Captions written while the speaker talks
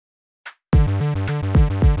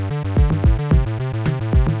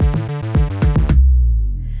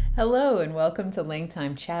Hello and welcome to Ling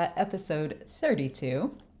Time Chat, episode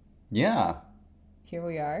 32. Yeah. Here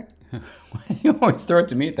we are. You always throw it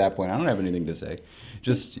to me at that point. I don't have anything to say.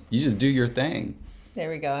 You just do your thing.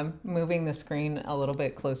 There we go. I'm moving the screen a little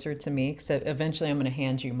bit closer to me because eventually I'm going to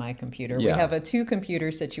hand you my computer. Yeah. We have a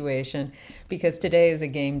two-computer situation because today is a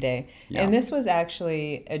game day. Yeah. And this was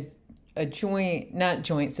actually a joint, not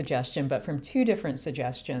joint suggestion, but from two different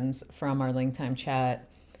suggestions from our Ling Time Chat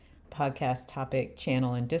podcast topic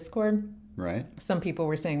channel and Discord. Right. Some people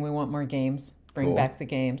were saying we want more games, bring Cool. back the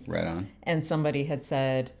games. Right on. And somebody had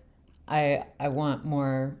said, I want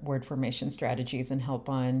more word formation strategies and help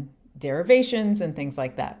on derivations and things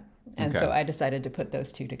like that. And Okay. so I decided to put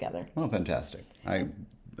those two together. Well, fantastic.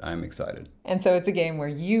 I'm excited. And so it's a game where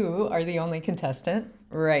you are the only contestant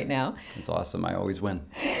right now. It's awesome. I always win.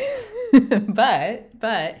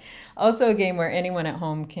 but also a game where anyone at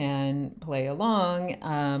home can play along,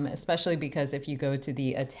 especially because if you go to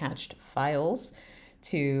the attached files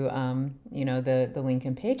to the link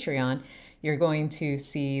in Patreon, you're going to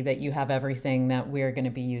see that you have everything that we're going to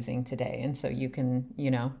be using today. And so you can,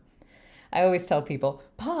 I always tell people,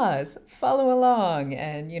 pause, follow along,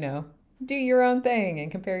 and, do your own thing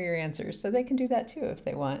and compare your answers. So they can do that too if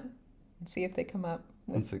they want and see if they come up.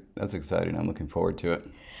 That's exciting. I'm looking forward to it.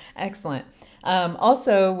 Excellent.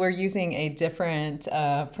 Also, we're using a different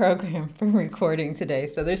program for recording today.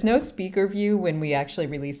 So there's no speaker view when we actually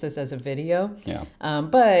release this as a video. Yeah.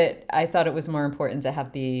 But I thought it was more important to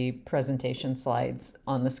have the presentation slides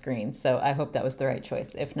on the screen. So I hope that was the right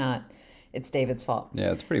choice. If not, it's David's fault.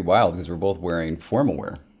 Yeah, it's pretty wild because we're both wearing formal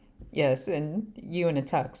wear. Yes, and you in a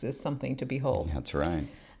tux is something to behold. That's right.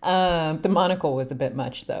 The monocle was a bit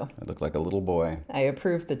much, though. I look like a little boy I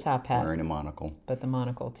approved the top hat. wearing a monocle. But the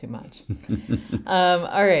monocle too much.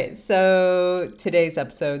 All right, so today's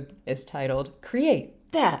episode is titled Create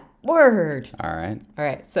That Word. All right. All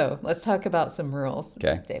right, so let's talk about some rules,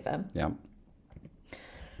 Okay. David. Yeah.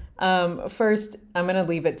 First, I'm going to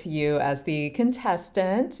leave it to you as the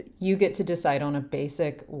contestant. You get to decide on a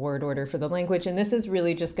basic word order for the language, and this is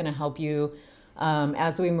really just going to help you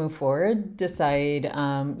as we move forward, decide,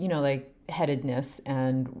 like headedness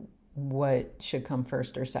and what should come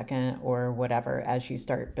first or second or whatever as you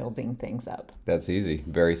start building things up. That's easy.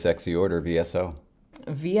 Very sexy order, VSO.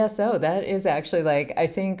 VSO, that is actually I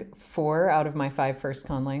think 4 out of my 5 first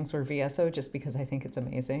conlangs were VSO just because I think it's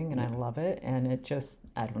amazing and I love it. And it just,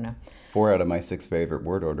 I don't know. 4 out of my 6 favorite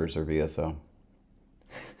word orders are VSO.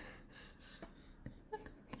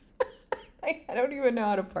 I don't even know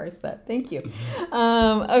how to parse that. Thank you.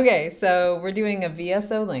 Okay, so we're doing a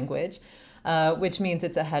VSO language, which means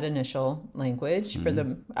it's a head initial language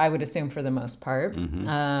I would assume for the most part.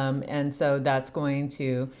 And so that's going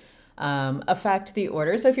to affect the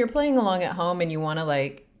order. So if you're playing along at home and you want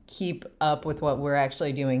to keep up with what we're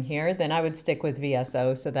actually doing here, then I would stick with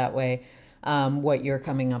VSO. So that way, what you're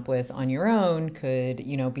coming up with on your own could,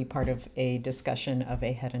 be part of a discussion of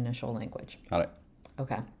a head initial language. Got it.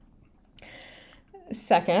 Okay.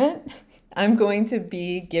 Second, I'm going to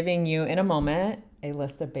be giving you in a moment a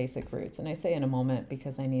list of basic roots. And I say in a moment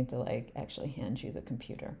because I need to actually hand you the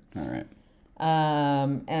computer. All right.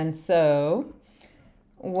 And so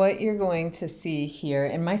what you're going to see here,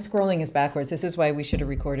 and my scrolling is backwards. This is why we should have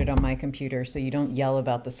recorded on my computer so you don't yell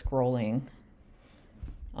about the scrolling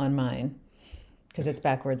on mine because it's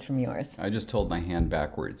backwards from yours. I just told my hand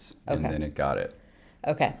backwards and Okay. then it got it.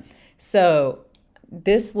 Okay. So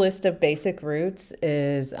this list of basic roots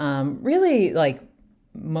is really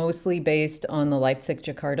mostly based on the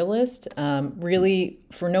Leipzig-Jakarta list, really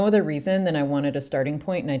for no other reason than I wanted a starting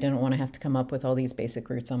point and I didn't want to have to come up with all these basic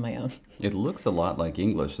roots on my own. It looks a lot like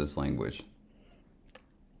English, this language.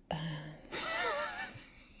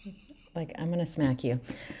 I'm going to smack you.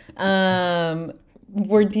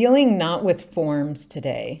 We're dealing not with forms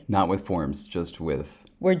today. Not with forms, just with...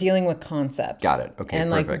 We're dealing with concepts. Got it. Okay,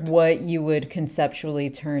 and perfect. What you would conceptually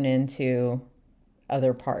turn into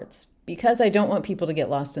other parts. Because I don't want people to get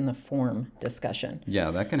lost in the form discussion.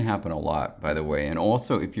 Yeah, that can happen a lot, by the way. And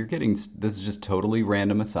also, if you're getting... This is just totally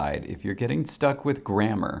random aside. If you're getting stuck with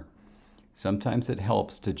grammar, sometimes it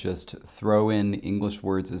helps to just throw in English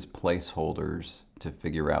words as placeholders to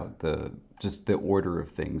figure out the order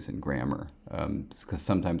of things in grammar. Because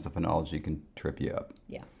sometimes the phonology can trip you up.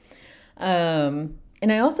 Yeah.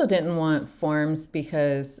 And I also didn't want forms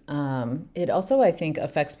because it also, I think,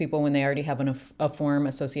 affects people when they already have a form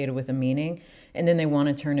associated with a meaning, and then they want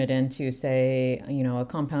to turn it into, say, a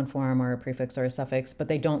compound form or a prefix or a suffix, but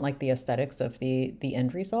they don't like the aesthetics of the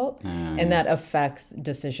end result, and that affects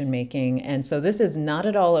decision making. And so this is not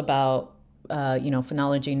at all about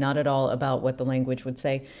phonology, not at all about what the language would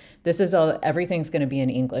say. This is everything's going to be in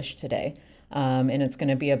English today. And it's going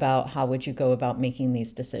to be about how would you go about making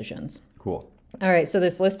these decisions. Cool. All right. So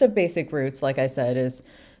this list of basic roots, like I said, is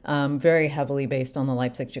very heavily based on the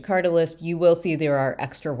Leipzig-Jakarta list. You will see there are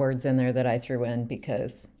extra words in there that I threw in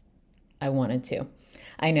because I wanted to.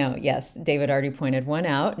 I know, yes, David already pointed one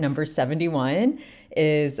out. Number 71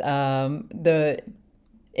 is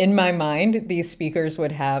in my mind, these speakers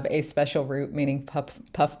would have a special root meaning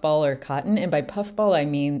puffball or cotton. And by puffball, I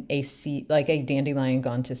mean a seed, like a dandelion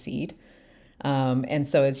gone to seed. And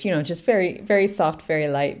so it's, just very, very soft, very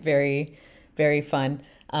light, very, very fun.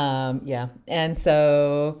 Yeah. And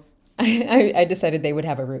so I decided they would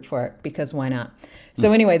have a root for it because why not?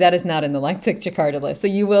 So anyway, that is not in the Leipzig-Jakarta list. So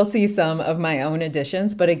you will see some of my own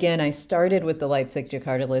additions. But again, I started with the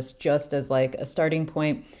Leipzig-Jakarta list just as like a starting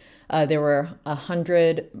point. There were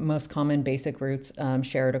 100 most common basic roots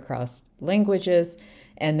shared across languages.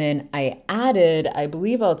 And then I added, I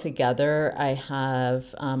believe altogether, I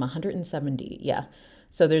have 170. Yeah.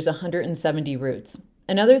 So there's 170 roots.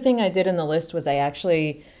 Another thing I did in the list was I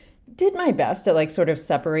actually did my best at like sort of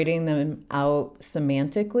separating them out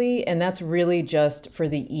semantically. And that's really just for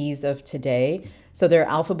the ease of today. So they're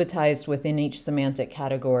alphabetized within each semantic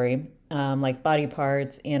category, like body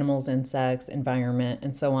parts, animals, insects, environment,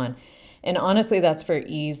 and so on. And honestly, that's for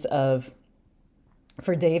ease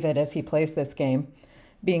for David as he plays this game,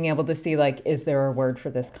 being able to see like, is there a word for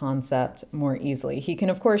this concept more easily? He can,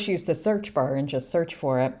 of course, use the search bar and just search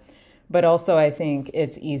for it. But also, I think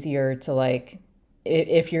it's easier to like,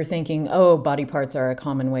 if you're thinking, oh, body parts are a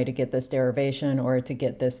common way to get this derivation or to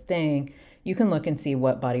get this thing, you can look and see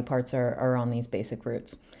what body parts are on these basic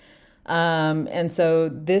roots. And so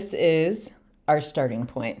this is our starting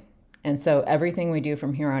point. And so everything we do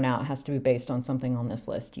from here on out has to be based on something on this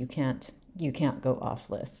list. You can't go off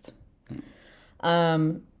list.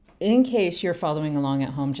 In case you're following along at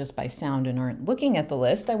home just by sound and aren't looking at the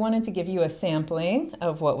list, I wanted to give you a sampling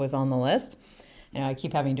of what was on the list. I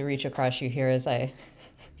keep having to reach across you here as I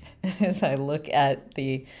look at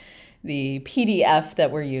the PDF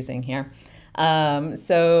that we're using here.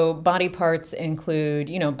 So body parts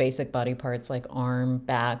include, basic body parts like arm,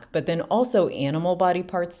 back, but then also animal body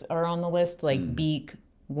parts are on the list, like beak,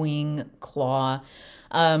 wing, claw.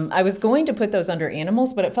 I was going to put those under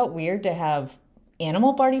animals, but it felt weird to have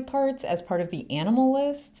animal body parts as part of the animal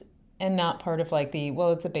list and not part of like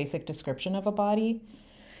it's a basic description of a body.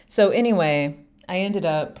 So anyway, I ended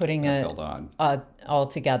up putting it all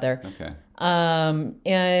together. Okay.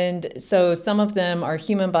 And so some of them are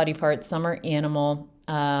human body parts, some are animal,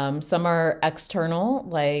 some are external,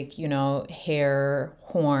 like, hair,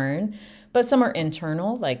 horn, but some are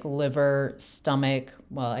internal, like liver, stomach.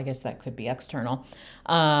 Well, I guess that could be external.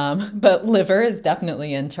 But liver is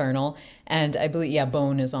definitely internal. And I believe,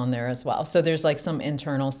 bone is on there as well. So there's like some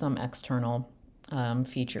internal, some external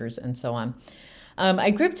features and so on.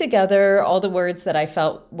 I grouped together all the words that I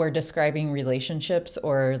felt were describing relationships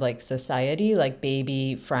or like society, like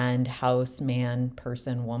baby, friend, house, man,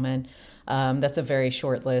 person, woman. That's a very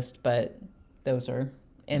short list, but those are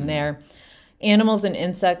in there. Animals and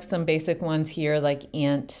insects, some basic ones here like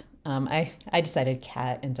ant. I decided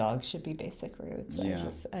cat and dog should be basic roots.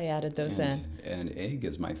 Yeah. I added those in. And egg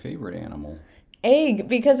is my favorite animal. Egg,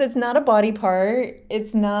 because it's not a body part.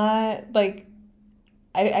 It's not like...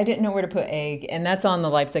 I didn't know where to put egg, and that's on the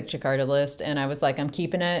Leipzig-Jakarta list, and I was like, I'm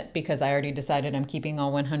keeping it because I already decided I'm keeping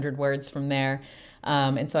all 100 words from there,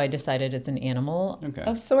 and so I decided it's an animal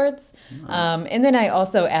of sorts. Right. And then I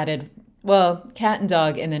also added, cat and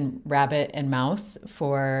dog, and then rabbit and mouse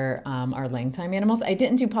for our lang time animals. I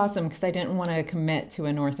didn't do possum because I didn't want to commit to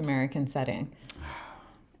a North American setting,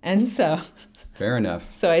 and so... Fair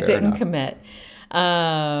enough. So I didn't commit,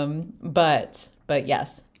 but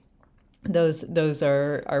yes. Those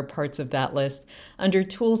are parts of that list. Under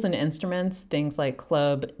tools and instruments, things like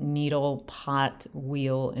club, needle, pot,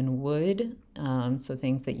 wheel, and wood. So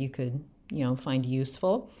things that you could, find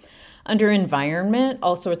useful. Under environment,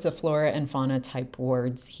 all sorts of flora and fauna type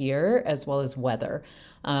words here, as well as weather.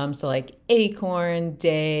 So like acorn,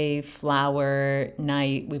 day, flower,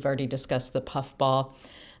 night. We've already discussed the puffball.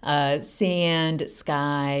 Sand,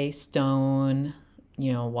 sky, stone,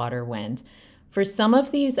 water, wind. For some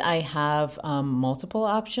of these, I have multiple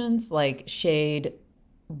options, like shade,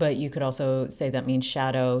 but you could also say that means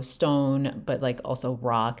shadow, stone, but like also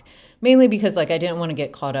rock, mainly because like I didn't want to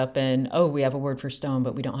get caught up in, we have a word for stone,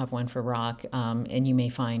 but we don't have one for rock, and you may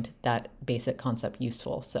find that basic concept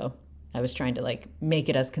useful. So I was trying to like make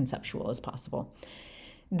it as conceptual as possible.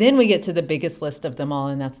 Then we get to the biggest list of them all,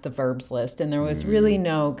 and that's the verbs list. And there was really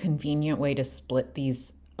no convenient way to split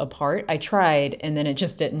these apart. I tried, and then it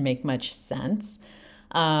just didn't make much sense.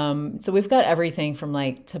 So we've got everything from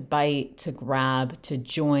like to bite, to grab, to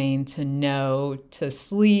join, to know, to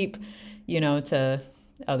sleep, to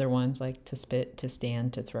other ones like to spit, to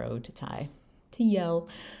stand, to throw, to tie, to yell.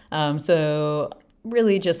 So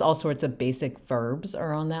really just all sorts of basic verbs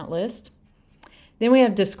are on that list. Then we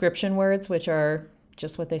have description words, which are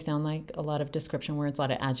just what they sound like, a lot of description words, a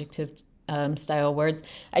lot of adjective style words.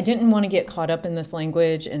 I didn't want to get caught up in this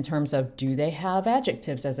language in terms of, do they have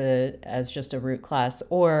adjectives as just a root class,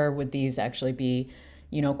 or would these actually be,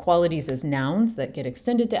 qualities as nouns that get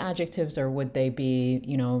extended to adjectives, or would they be,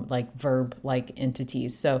 like verb-like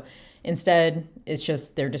entities? So instead, it's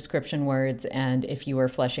just their description words, and if you were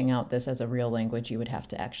fleshing out this as a real language, you would have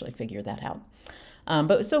to actually figure that out.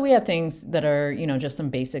 But so we have things that are, just some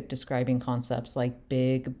basic describing concepts like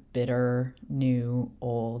big, bitter, new,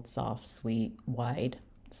 old, soft, sweet, wide,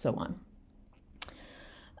 so on.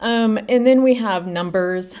 And then we have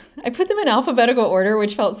numbers. I put them in alphabetical order,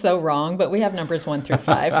 which felt so wrong, but we have numbers 1 through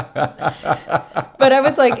 5. But I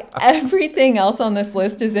was like, everything else on this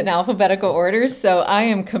list is in alphabetical order, so I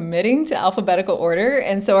am committing to alphabetical order.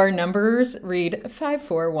 And so our numbers read 5,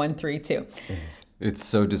 4, 1, 3, 2. It's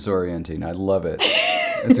so disorienting. I love it.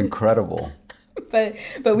 It's incredible. But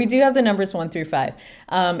we do have the numbers 1 through 5.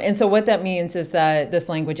 And so what that means is that this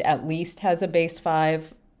language at least has a base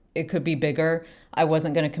 5. It could be bigger. I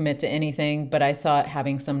wasn't going to commit to anything, but I thought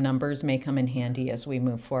having some numbers may come in handy as we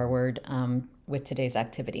move forward with today's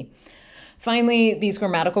activity. Finally, these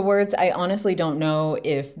grammatical words, I honestly don't know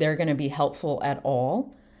if they're going to be helpful at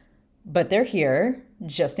all, but they're here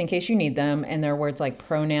just in case you need them. And they're words like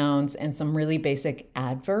pronouns and some really basic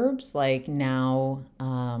adverbs like now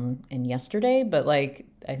and yesterday. But I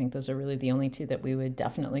think those are really the only two that we would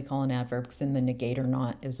definitely call an adverb, because then the negate or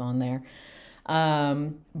not is on there.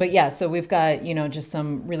 But yeah, so we've got, just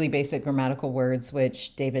some really basic grammatical words,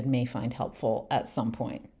 which David may find helpful at some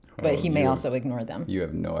point, but he may also ignore them. You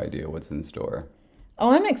have no idea what's in store. Oh,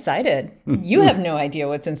 I'm excited. You have no idea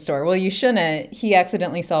what's in store. Well, you shouldn't. He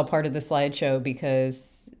accidentally saw part of the slideshow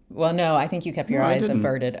because, well, no, I think you kept your eyes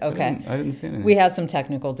averted. Okay. I didn't see anything. We had some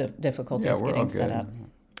technical difficulties getting set up.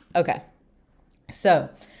 Okay. So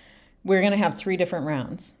we're going to have 3 different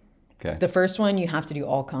rounds. Okay. The first one, you have to do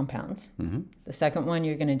all compounds. Mm-hmm. The second one,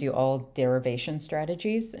 you're going to do all derivation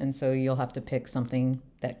strategies. And so you'll have to pick something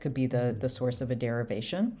that could be the source of a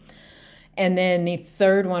derivation. And then the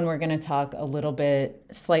third one, we're going to talk a little bit,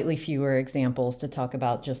 slightly fewer examples to talk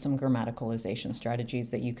about just some grammaticalization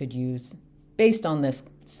strategies that you could use based on this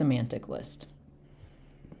semantic list.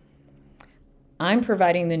 I'm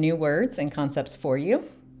providing the new words and concepts for you.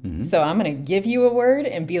 Mm-hmm. So I'm going to give you a word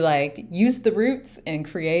and be like, use the roots and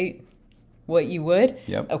create what you would.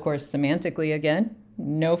 Yep. Of course, semantically again,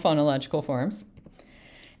 no phonological forms.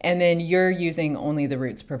 And then you're using only the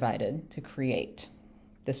roots provided to create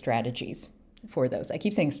the strategies for those. I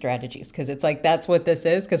keep saying strategies because it's like that's what this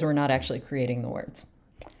is, because we're not actually creating the words.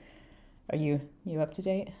 Are you up to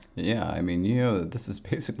date? Yeah, I mean, this is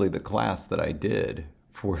basically the class that I did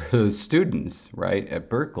for the students, right, at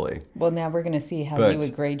Berkeley. Well, now we're going to see how you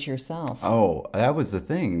would grade yourself. Oh, that was the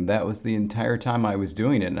thing. That was the entire time I was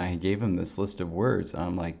doing it, and I gave them this list of words.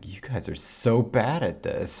 I'm like, you guys are so bad at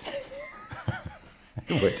this.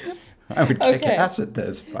 I would kick ass at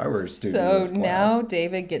this if I were a student. So in this class. Now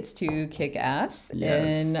David gets to kick ass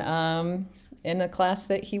in a class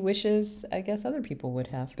that he wishes, I guess, other people would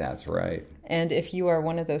have. That's right. And if you are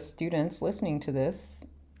one of those students listening to this,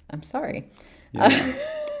 I'm sorry.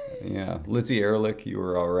 Yeah. Lizzie Ehrlich, you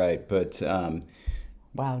were all right, but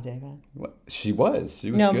wow, David. She was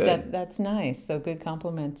good. No, that's nice. So good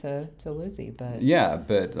compliment to Lizzie, but yeah,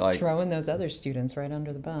 but throwing those other students right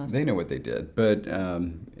under the bus. They know what they did. But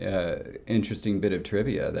interesting bit of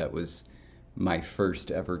trivia. That was my first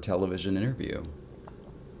ever television interview.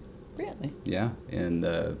 Really? Yeah, in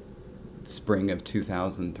the spring of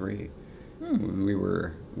 2003. We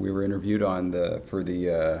were interviewed for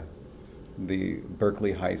the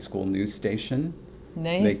Berkeley High School news station.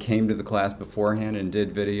 Nice. They came to the class beforehand and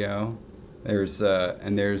did video. There's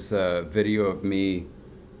a video of me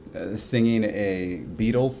singing a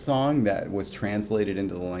Beatles song that was translated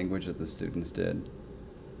into the language that the students did.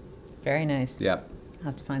 Very nice. Yep. I'll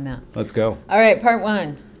have to find that. Let's go. All right, part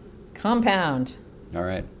 1, compound. All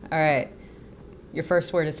right. Your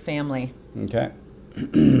first word is family. Okay.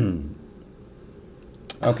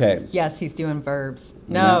 Okay. Yes, he's doing verbs.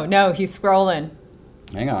 No, he's scrolling.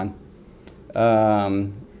 Hang on.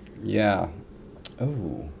 Yeah.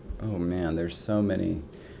 Oh man, there's so many.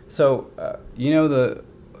 So,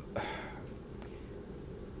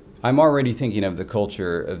 I'm already thinking of the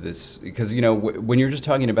culture of this because, when you're just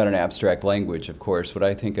talking about an abstract language, of course, what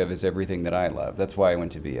I think of is everything that I love. That's why I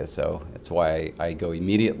went to VSO. That's why I go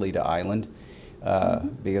immediately to Island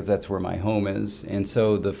because that's where my home is. And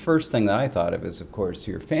so the first thing that I thought of is, of course,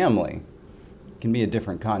 your family. It can be a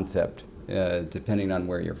different concept depending on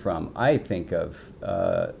where you're from. I think of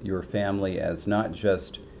your family as not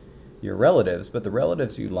just your relatives, but the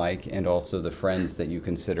relatives you like and also the friends that you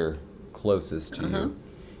consider closest to you.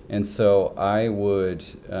 And so I would,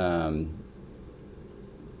 oh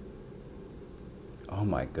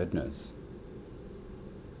my goodness.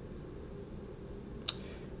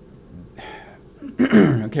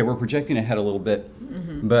 Okay, we're projecting ahead a little bit,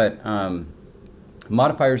 but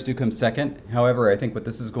modifiers do come second. However, I think what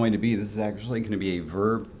this is going to be, this is actually going to be a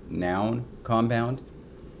verb-noun compound.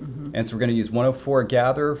 And so we're going to use 104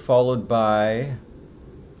 gather followed by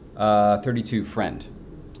 32 friend.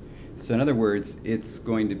 So in other words, it's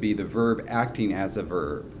going to be the verb acting as a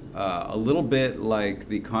verb. A little bit like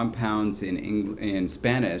the compounds in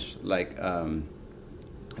Spanish, like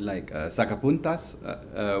sacapuntas,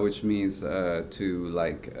 which means to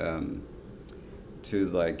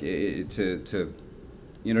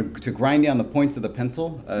grind down the points of the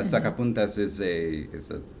pencil. Sacapuntas is a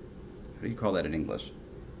how do you call that in English?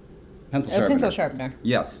 Pencil sharpener. Pencil sharpener.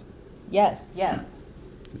 Yes. Yes.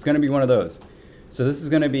 It's going to be one of those. So this is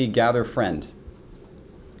going to be gather friend.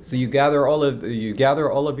 So you gather all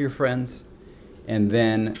of your friends, and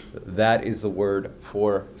then that is the word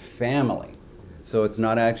for family. So it's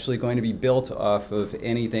not actually going to be built off of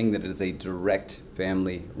anything that is a direct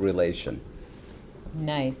family relation.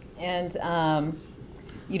 Nice. And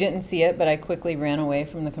you didn't see it, but I quickly ran away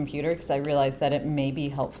from the computer because I realized that it may be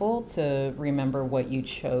helpful to remember what you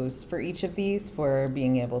chose for each of these for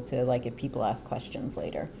being able to, like, if people ask questions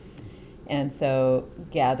later. And so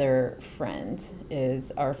gather friend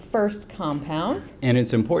is our first compound. And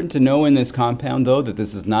it's important to know in this compound, though, that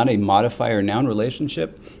this is not a modifier noun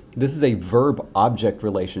relationship. This is a verb-object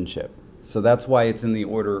relationship. So that's why it's in the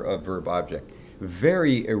order of verb-object.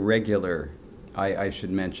 Very irregular, I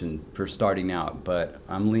should mention, for starting out, but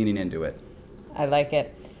I'm leaning into it. I like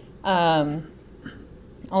it.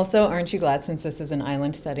 Also, aren't you glad, since this is an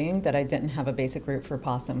island setting, that I didn't have a basic root for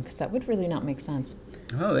possum? Because that would really not make sense.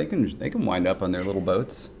 Oh, they can wind up on their little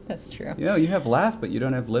boats. That's true. You have laugh, but you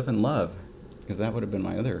don't have live and love. Because that would have been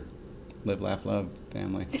my other live, laugh, love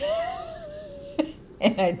family.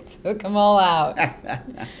 And I took them all out.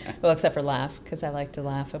 Well, except for laugh, because I like to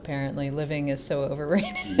laugh, apparently. Living is so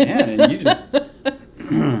overrated. Man, and you just...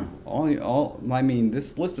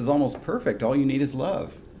 this list is almost perfect. All you need is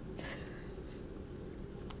love.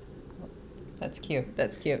 That's cute.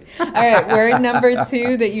 All right, word number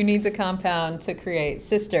 2 that you need to compound to create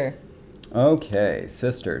sister. Okay,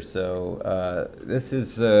 sister. So this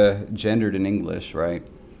is gendered in English, right?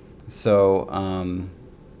 So,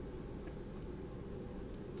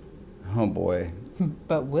 oh boy.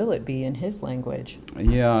 But will it be in his language?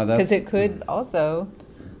 Yeah, that's... Because it could also,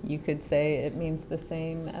 you could say it means the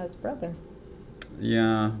same as brother.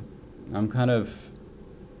 Yeah, I'm kind of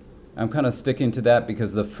sticking to that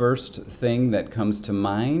because the first thing that comes to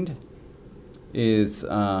mind is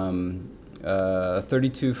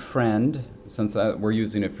 32 friend. Since we're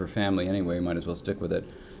using it for family anyway, might as well stick with it.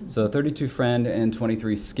 So 32 friend and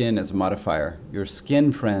 23 skin as a modifier. Your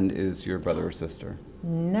skin friend is your brother or sister.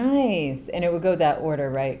 Nice. And it would go that order,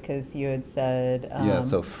 right? Because you had said... yeah,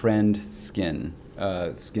 so friend, skin.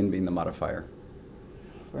 Skin being the modifier.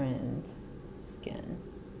 Friend, skin.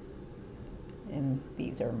 And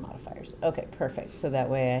these are modifiers. Okay, perfect. So that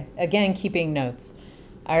way, again, keeping notes.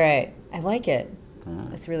 All right. I like it.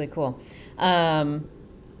 That's really cool.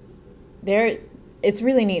 It's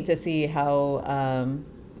really neat to see how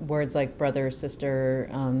words like brother, sister,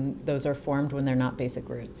 those are formed when they're not basic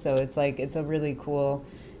roots. So it's a really cool,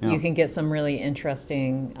 you can get some really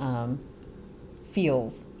interesting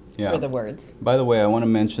feels for the words. By the way, I want to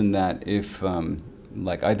mention that if,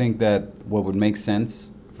 I think that what would make sense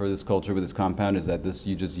for this culture with this compound is that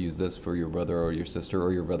you just use this for your brother or your sister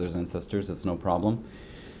or your brothers and sisters. It's no problem.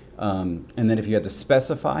 And then if you had to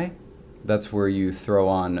specify, that's where you throw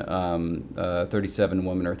on 37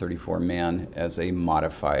 woman or 34 man as a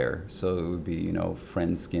modifier. So it would be,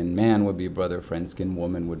 friend skin man would be brother, friend skin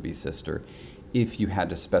woman would be sister, if you had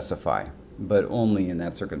to specify, but only in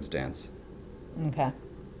that circumstance. Okay.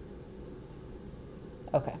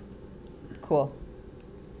 Cool.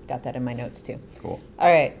 Got that in my notes too. Cool.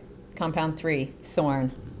 All right. Compound 3,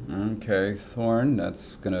 thorn. Okay, thorn.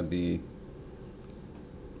 That's going to be,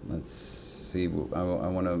 let's see, I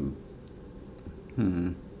want to,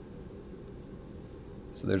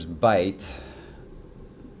 So there's bite.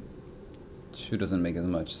 Chew doesn't make as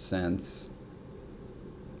much sense.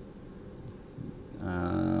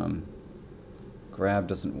 Grab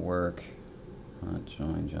doesn't work.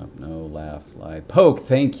 Join, jump, no, laugh, lie. Poke,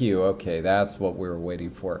 thank you. Okay, that's what we were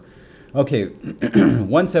waiting for. Okay,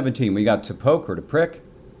 117. We got to poke or to prick.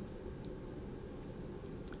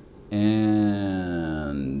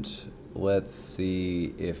 And let's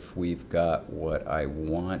see if we've got what I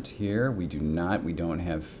want here. We do not. We don't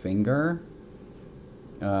have finger.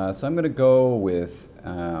 So I'm going to go with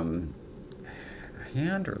hand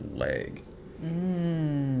or leg.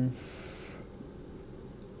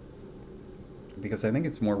 Because I think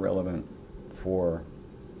it's more relevant for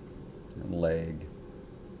leg.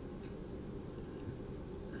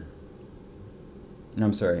 No,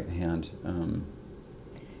 I'm sorry, hand. You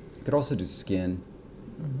could also do skin.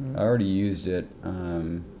 I already used it.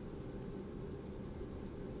 I'm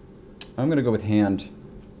going to go with hand.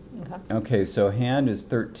 Okay, so hand is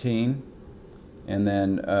 13. And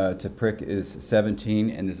then to prick is 17.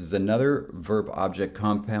 And this is another verb-object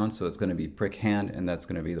compound, so it's going to be prick hand, and that's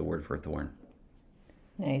going to be the word for thorn.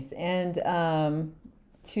 Nice. And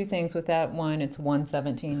two things with that. One, it's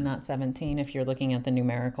 117, not 17, if you're looking at the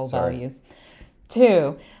numerical values.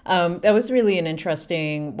 Two, that was really an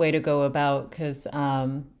interesting way to go about, because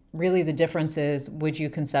really the difference is, would you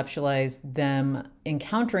conceptualize them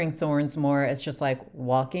encountering thorns more as just like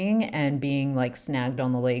walking and being like snagged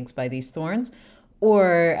on the legs by these thorns,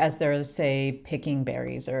 or as they're, say, picking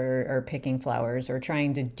berries or picking flowers or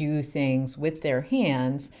trying to do things with their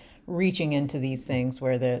hands, reaching into these things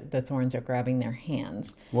where the thorns are grabbing their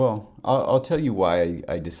hands? Well, I'll tell you why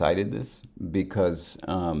I decided this, because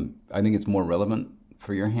I think it's more relevant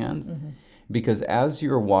for your hands. Because as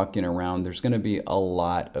you're walking around, there's going to be a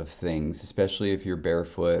lot of things, especially if you're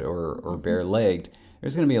barefoot or bare-legged.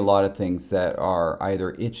 There's going to be a lot of things that are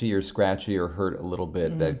either itchy or scratchy or hurt a little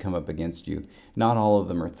bit that come up against you. Not all of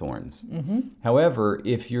them are thorns. However,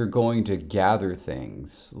 if you're going to gather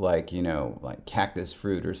things like, like cactus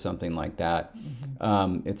fruit or something like that,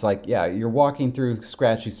 it's like, yeah, you're walking through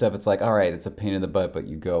scratchy stuff. It's like, all right, it's a pain in the butt, but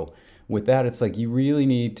you go. With that, it's like you really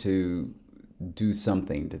need to do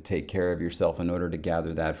something to take care of yourself in order to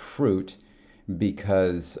gather that fruit,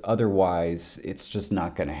 because otherwise it's just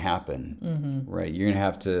not going to happen, right? You're going to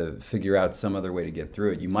have to figure out some other way to get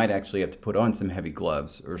through it. You might actually have to put on some heavy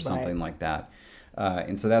gloves or something like that.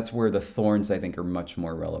 And so that's where the thorns, I think, are much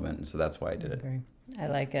more relevant. And so that's why I did it. I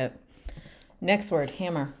like it. Next word,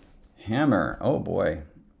 hammer. Hammer. Oh, boy.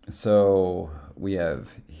 So we have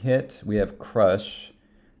hit, we have crush,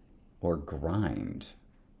 or grind.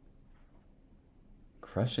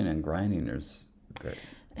 Crushing and grinding is great.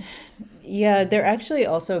 Yeah, they're actually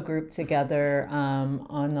also grouped together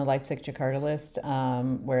on the Leipzig-Jakarta list,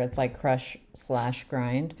 where it's like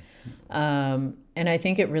crush/grind. And I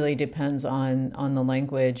think it really depends on the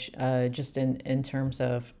language, just in terms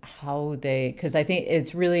of how they, because I think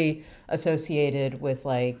it's really associated with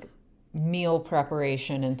like meal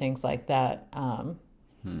preparation and things like that.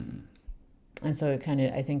 And so it kind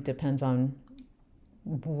of, I think, depends on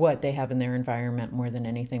what they have in their environment more than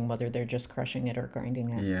anything, whether they're just crushing it or grinding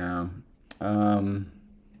it. Yeah. I'm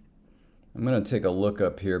going to take a look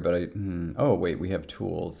up here, but oh, wait, we have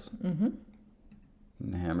tools. And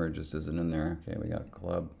the hammer just isn't in there. Okay, we got a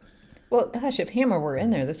club. Well, gosh, if hammer were in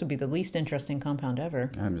there, this would be the least interesting compound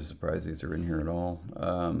ever. I'm just surprised these are in here at all.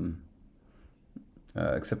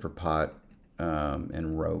 Except for pot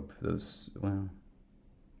and rope. Those, well,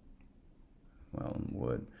 and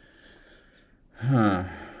wood. Huh.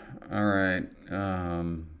 All right.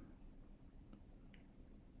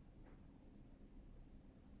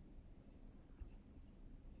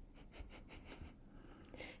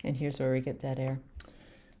 And here's where we get dead air.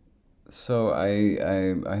 So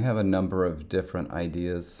I have a number of different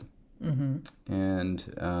ideas. And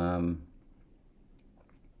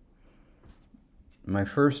my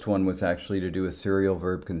first one was actually to do a serial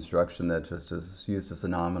verb construction that just is used as a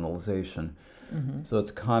nominalization. So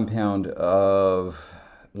it's a compound of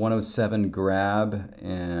 107 grab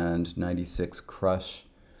and 96 crush.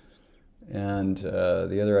 And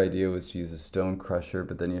the other idea was to use a stone crusher,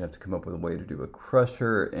 but then you'd have to come up with a way to do a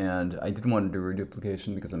crusher. And I didn't want to do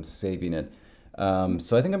reduplication because I'm saving it.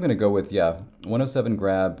 So I think I'm going to go with, 107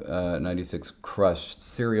 grab, 96 crush,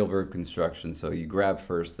 serial verb construction. So you grab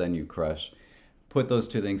first, then you crush. Put those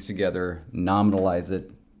two things together, nominalize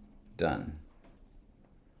it, done.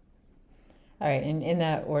 All right, and in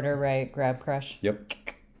that order, right? Grab, crush. Yep.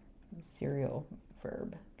 Serial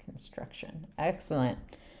verb construction. Excellent.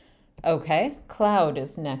 Okay, cloud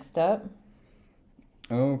is next up.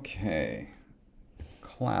 Okay.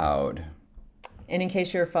 Cloud. And in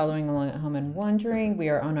case you're following along at home and wondering, we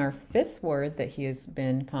are on our 5th word that he has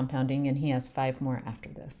been compounding, and he has 5 more after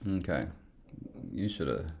this. Okay. You should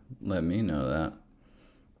have let me know that.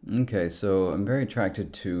 Okay, so I'm very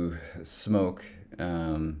attracted to smoke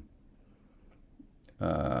at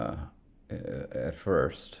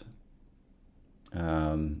first.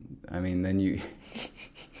 I mean, then you...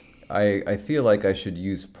 I feel like I should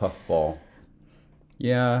use puffball.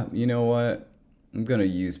 Yeah, you know what? I'm going to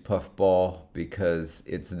use puffball because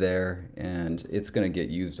it's there, and it's going to get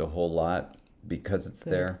used a whole lot because it's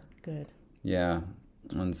there. Good. Yeah,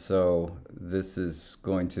 and so this is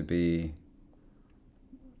going to be...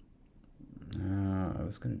 I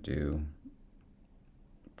was going to do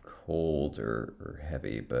cold or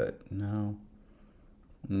heavy, but no.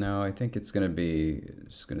 No, I think it's going to be...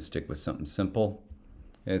 just going to stick with something simple.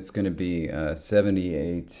 It's going to be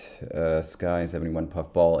 78 Sky, 71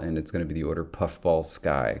 Puffball, and it's going to be the order Puffball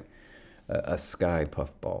Sky. A Sky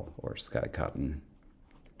Puffball or Sky Cotton.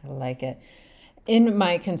 I like it. In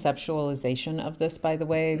my conceptualization of this, by the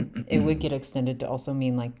way, it would get extended to also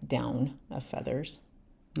mean like down of feathers.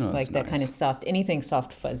 Oh, like that nice. kind of soft, anything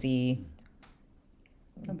soft, fuzzy.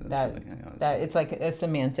 It's like a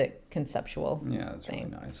semantic, conceptual Yeah, that's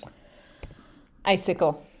thing. really nice.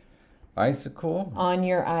 Icicle. Icicle? On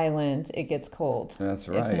your island, it gets cold. That's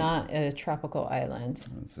right. It's not a tropical island.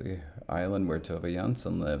 That's the island where Tove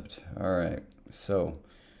Jansson lived. All right. So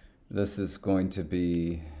this is going to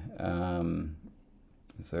be...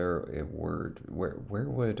 is there a word? Where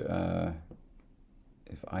would...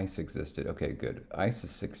 if ice existed... Okay, good. Ice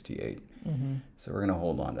is 68. Mm-hmm. So we're going to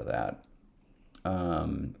hold on to that.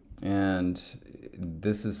 And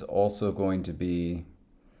this is also going to be...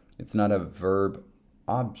 It's not a verb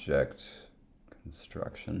object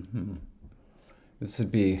construction. This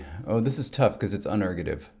would be... Oh, this is tough because it's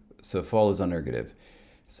unergative. So fall is unergative.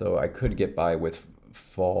 So I could get by with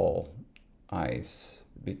fall ice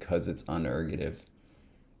because it's unergative.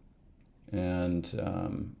 And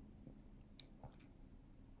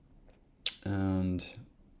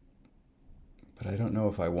but I don't know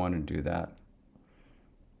if I want to do that.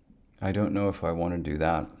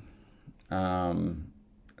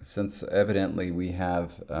 Since evidently we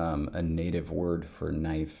have a native word for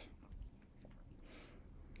knife.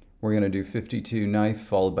 We're going to do 52 knife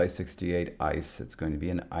followed by 68 ice. It's going to be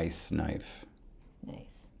an ice knife.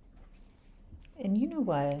 Nice. And you know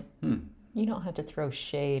what? You don't have to throw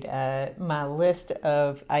shade at my list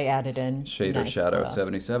of... I added in... Shade or shadow,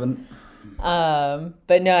 77.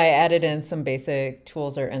 But no, I added in some basic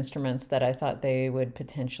tools or instruments that I thought they would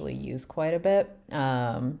potentially use quite a bit.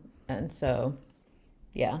 And so...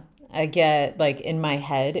 Yeah, I get, like, in my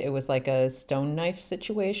head, it was like a stone knife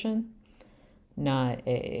situation, not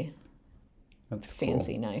a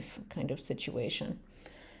fancy knife kind of situation.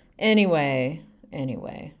 Anyway,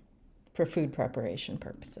 for food preparation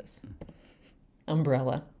purposes.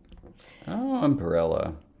 Umbrella. Oh,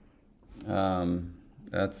 umbrella. I think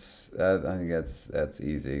that's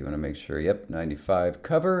easy. You want to make sure. Yep, 95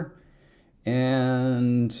 cover.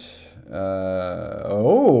 And,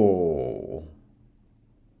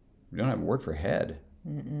 we don't have a word for head.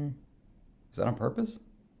 Mm-mm. Is that on purpose?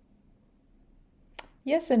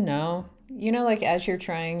 Yes and no. You know, like as you're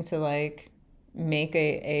trying to like make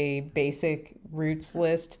a basic roots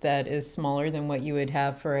list that is smaller than what you would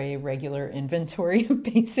have for a regular inventory of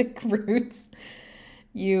basic roots,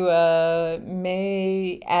 you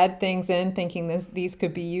may add things in thinking these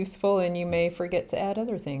could be useful, and you may forget to add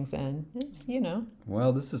other things in. It's, you know.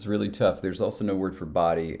 Well, this is really tough. There's also no word for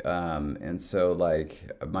body. And so,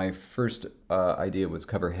 like, my first idea was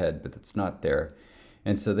cover head, but it's not there.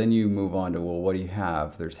 And so then you move on to, well, what do you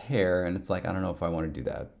have? There's hair, and it's like, I don't know if I want to do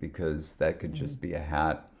that because that could just be a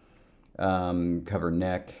hat. Cover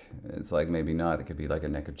neck. It's like, maybe not. It could be like a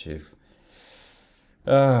neckerchief.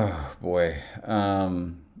 Oh, boy.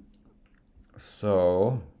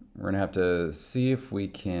 So we're going to have to see if we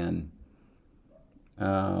can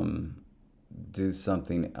do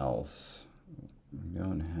something else. We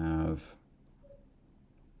don't have...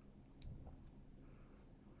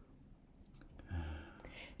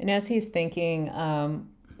 And as he's thinking,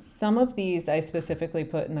 some of these I specifically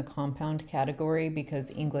put in the compound category because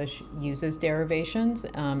English uses derivations,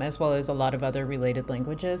 as well as a lot of other related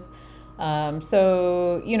languages.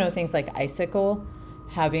 So, you know, things like icicle,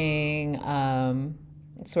 having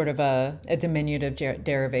sort of a diminutive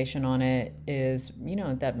derivation on it is, you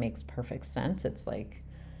know, that makes perfect sense. It's like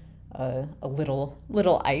a little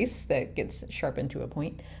ice that gets sharpened to a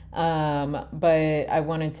point. But I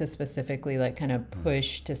wanted to specifically like kind of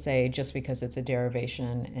push to say just because it's a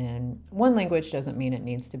derivation in one language doesn't mean it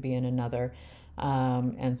needs to be in another.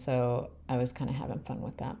 And so I was kind of having fun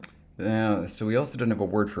with that. Yeah, so we also don't have a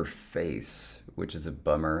word for face, which is a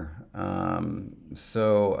bummer.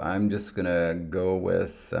 So I'm just gonna go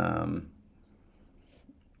with and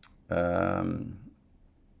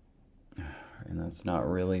that's not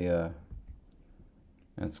really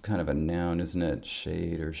that's kind of a noun, isn't it?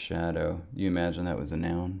 Shade or shadow. You imagine that was a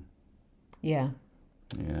noun? Yeah.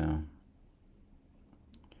 Yeah.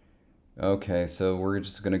 Okay, so we're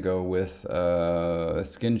just gonna go with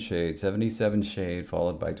skin shade, 77 shade,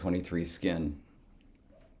 followed by 23 skin.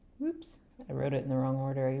 Oops. I wrote it in the wrong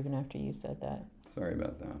order even after you said that. Sorry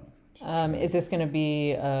about that. Is this going to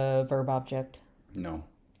be a verb object? No,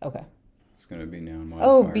 Okay. it's gonna be noun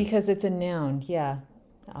Oh, modifier. because it's a noun. Yeah,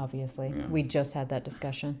 obviously. Yeah. We just had that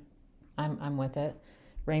discussion. I'm with it.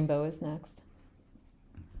 Rainbow is next.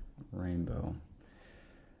 Rainbow.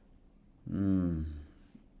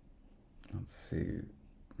 Let's see.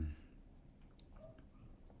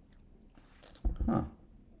 Huh.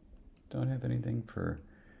 Don't have anything for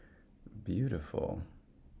beautiful.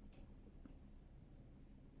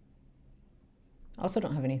 Also,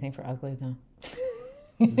 don't have anything for ugly though.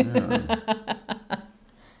 Yeah.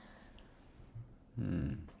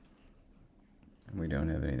 We don't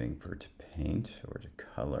have anything for to paint or to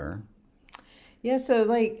color. Yeah, so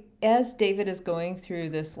like as David is going through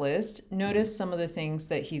this list, notice some of the things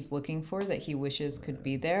that he's looking for that he wishes could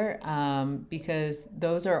be there, because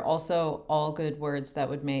those are also all good words that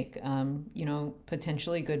would make,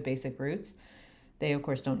 potentially good basic roots. They, of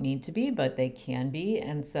course, don't need to be, but they can be.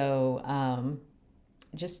 And so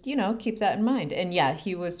just, keep that in mind. And yeah,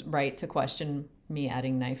 he was right to question me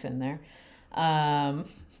adding knife in there.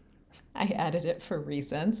 I added it for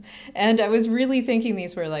reasons. And I was really thinking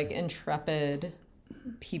these were like intrepid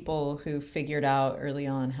people who figured out early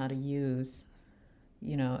on how to use,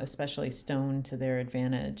 especially stone to their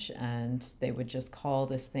advantage. And they would just call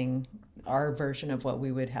this thing our version of what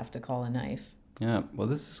we would have to call a knife. Yeah, well,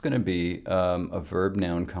 this is going to be a verb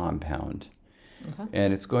noun compound. Okay.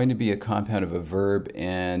 And it's going to be a compound of a verb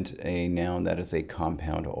and a noun that is a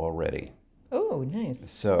compound already. Oh,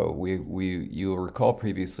 nice. So you'll recall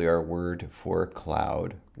previously our word for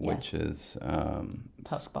cloud, which Yes. is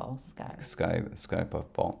Puffball, sky. sky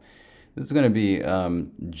puffball. This is going to be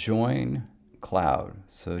join cloud.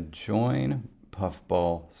 So join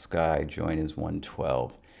puffball sky. Join is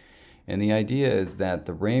 112. And the idea is that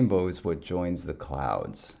the rainbow is what joins the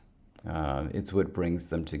clouds. It's what brings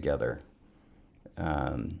them together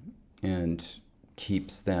and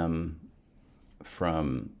keeps them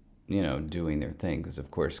from, doing their thing. Because, of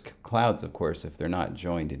course, clouds, if they're not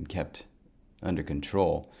joined and kept under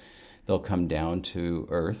control, they'll come down to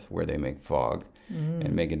Earth where they make fog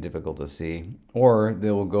and make it difficult to see. Or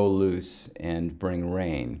they'll go loose and bring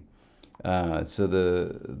rain. So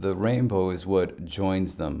the rainbow is what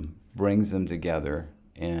joins them, brings them together,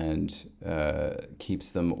 and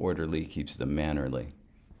keeps them orderly, keeps them mannerly.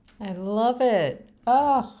 I love it.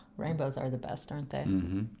 Oh, rainbows are the best, aren't they?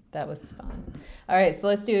 Mm-hmm. That was fun. All right, so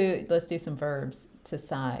let's do some verbs to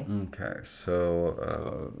sigh. Okay,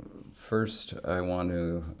 so first I want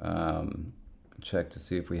to check to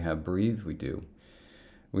see if we have breathe. We do.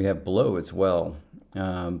 We have blow as well,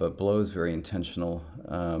 but blow is very intentional.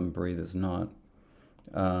 Breathe is not.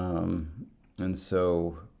 And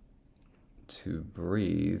so to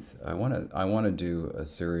breathe, I want to do a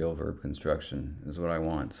serial verb construction is what I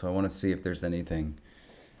want. So I want to see if there's anything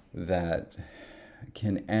that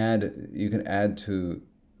you can add to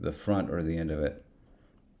the front or the end of it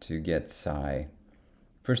to get sigh.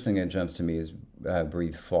 First thing that jumps to me is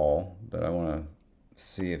breathe fall, but I want to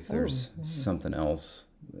see if there's something else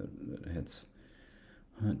that hits.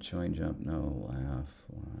 Hunt, join, jump, no, laugh,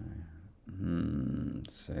 fly.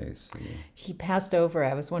 See. He passed over.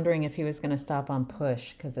 I was wondering if he was going to stop on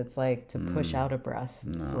push because it's like to push out a breath,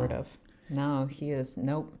 sort of. No, he is.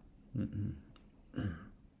 Nope.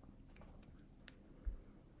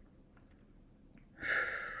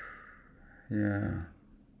 Yeah.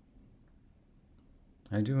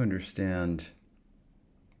 I do understand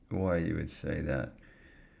why you would say that.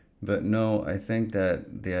 But no, I think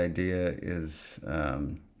that the idea is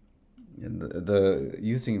the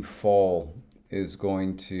using fall is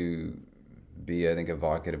going to be, I think,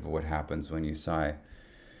 evocative of what happens when you sigh.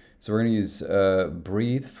 So we're going to use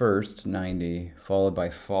breathe first, 90, followed by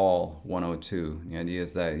fall, 102. The idea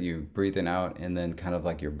is that you breathe in out and then kind of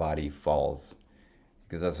like your body falls.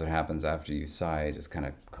 Because that's what happens after you sigh. It just kind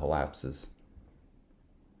of collapses.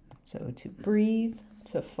 So to breathe,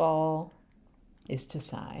 to fall, is to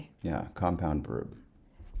sigh. Yeah, compound verb.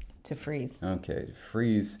 To freeze. Okay, to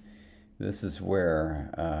freeze. This is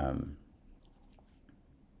where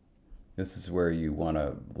This is where you want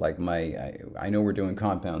to, like I know we're doing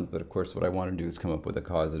compounds, but of course what I want to do is come up with a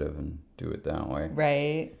causative and do it that way.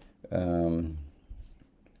 Right.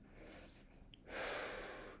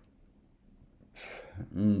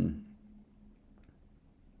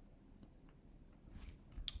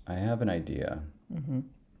 I have an idea. Mm-hmm.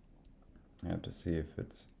 I have to see if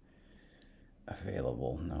it's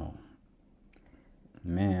available. No.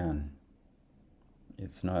 Man.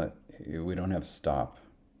 It's not, we don't have stop.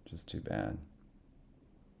 Just too bad.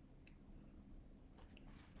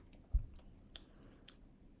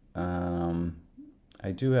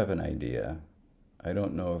 I do have an idea. I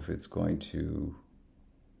don't know if it's going to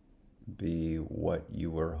be what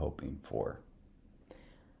you were hoping for.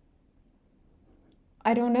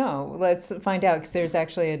 I don't know. Let's find out, because there's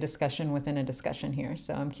actually a discussion within a discussion here.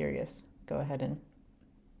 So I'm curious. Go ahead and...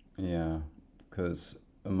 Yeah, because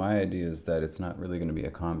my idea is that it's not really going to be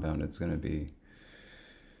a compound. It's going to be...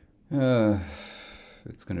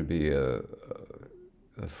 it's going to be a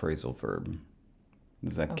phrasal verb.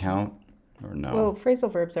 Does that count or no? Well, phrasal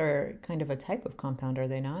verbs are kind of a type of compound, are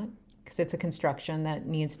they not? Because it's a construction that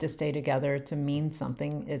needs to stay together to mean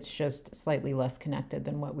something. It's just slightly less connected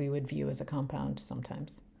than what we would view as a compound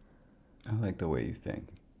sometimes. I like the way you think.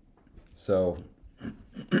 So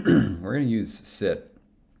we're going to use sit,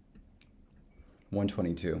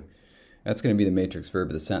 122. That's going to be the matrix verb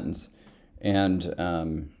of the sentence.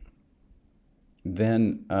 And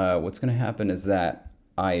then what's going to happen is that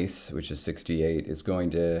ice, which is 68, is going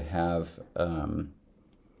to have...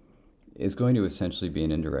 is going to essentially be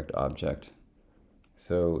an indirect object.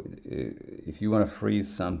 So if you want to freeze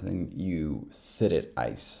something, you sit it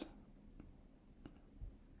ice.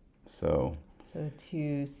 So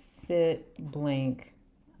to sit blank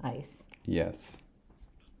ice. Yes.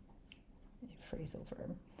 A phrasal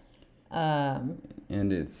verb.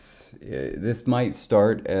 And this might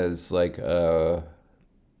start as like a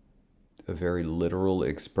very literal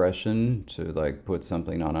expression to like put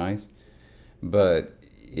something on ice, but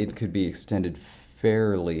it could be extended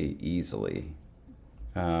fairly easily,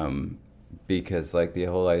 because like the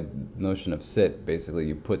whole notion of sit, basically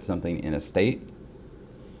you put something in a state,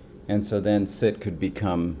 and so then sit could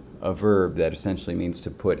become a verb that essentially means to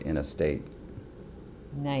put in a state.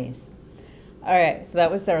 Nice. All right, so that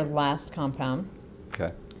was our last compound.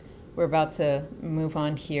 Okay. We're about to move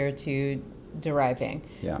on here to deriving.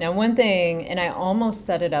 Yeah. Now, one thing, and I almost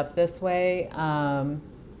set it up this way,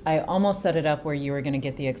 I almost set it up where you were going to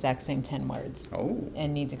get the exact same 10 words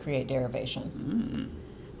and need to create derivations.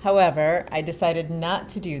 However, I decided not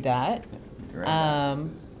to do that,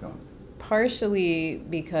 partially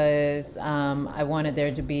because I wanted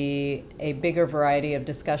there to be a bigger variety of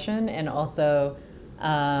discussion, and also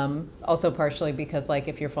partially because, like,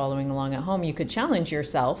 if you're following along at home, you could challenge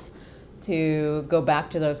yourself to go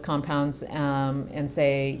back to those compounds and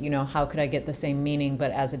say, you know, how could I get the same meaning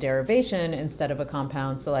but as a derivation instead of a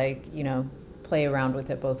compound? So, like, you know, play around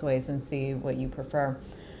with it both ways and see what you prefer.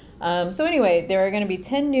 So anyway, there are going to be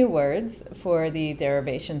 10 new words for the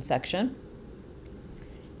derivation section.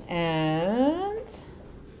 And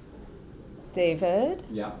David,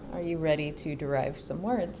 are you ready to derive some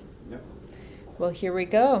words? Yep. Well, here we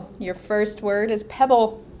go. Your first word is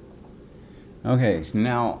pebble. Okay,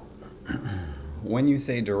 now... when you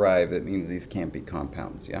say derive, it means these can't be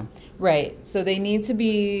compounds, yeah? Right. So they need to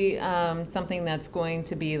be something that's going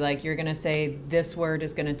to be like, you're going to say this word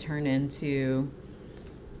is going to turn into,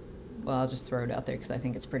 well, I'll just throw it out there because I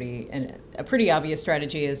think it's a pretty obvious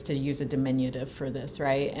strategy is to use a diminutive for this,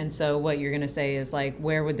 right? And so what you're going to say is like,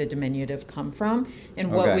 where would the diminutive come from?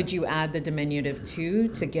 And what would you add the diminutive to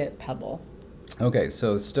get pebble? Okay,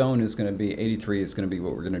 so stone is going to be, 83 is going to be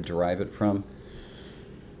what we're going to derive it from.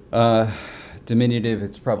 Diminutive,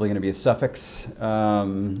 it's probably going to be a suffix,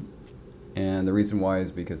 and the reason why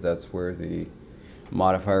is because that's where the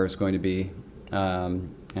modifier is going to be,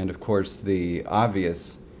 and of course the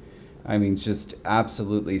obvious, I mean just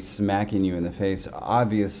absolutely smacking you in the face,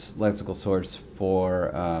 obvious lexical source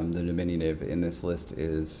for the diminutive in this list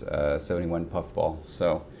is 71 puffball.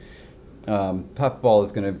 So puffball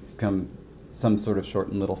is going to become some sort of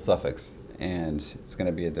shortened little suffix, and it's going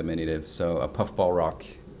to be a diminutive. So a puffball rock,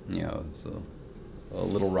 you know, so a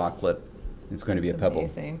little rocklet. It's going to be a pebble.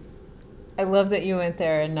 Amazing. I love that you went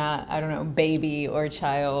there and not, I don't know, baby or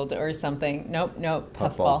child or something. Nope,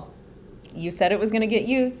 puffball. You said it was going to get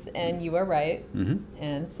use, and you are right. Mm-hmm.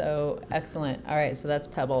 And so, excellent. All right, so that's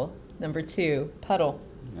pebble. Number 2, puddle.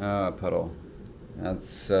 Puddle.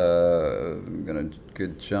 That's going to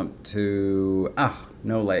good jump to,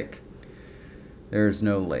 no lake. There's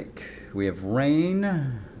no lake. We have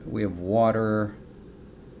rain. We have water.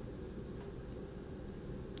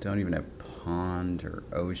 don't even have pond or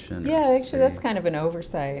ocean. Yeah, or actually, sea. that's kind of an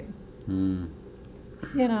oversight. You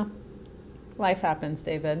know, life happens,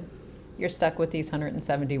 David. You're stuck with these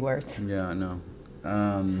 170 words. Yeah, I know.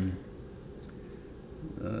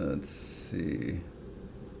 Let's see.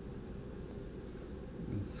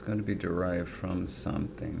 It's going to be derived from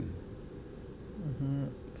something.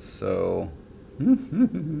 So.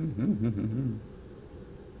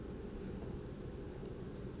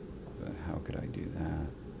 But how could I do that?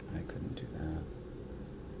 I couldn't do that.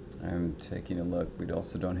 I'm taking a look. We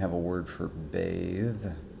also don't have a word for bathe.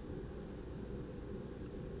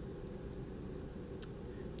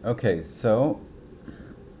 Okay, so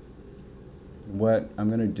what I'm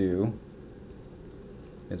going to do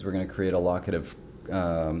is we're going to create a locative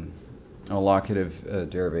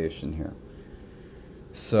derivation here.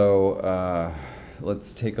 So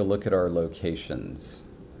let's take a look at our locations.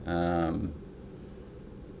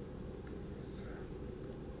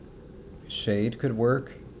 Shade could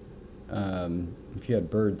work. If you had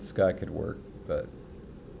birds, sky could work, but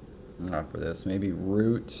not for this. Maybe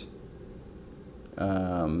root,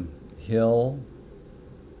 hill,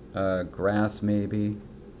 grass maybe,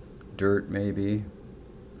 dirt maybe.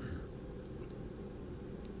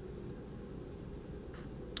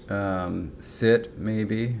 Sit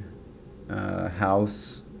maybe,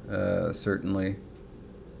 house certainly.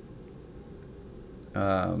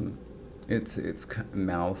 It's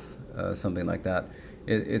mouth, something like that.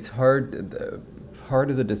 It's hard. Part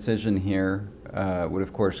of the decision here would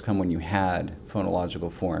of course come when you had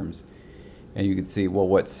phonological forms, and you could see, well,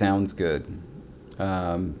 what sounds good,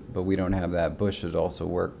 but we don't have that. Bush should also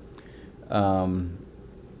work. I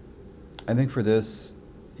think for this,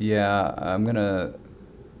 yeah, I'm gonna.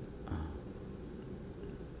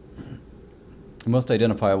 The most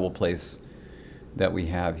identifiable place that we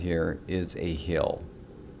have here is a hill,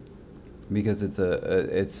 because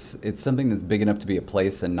it's something that's big enough to be a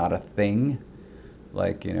place and not a thing.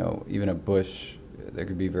 Like, you know, even a bush, there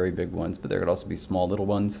could be very big ones, but there could also be small little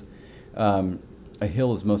ones. A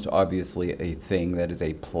hill is most obviously a thing that is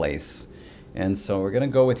a place. And so we're going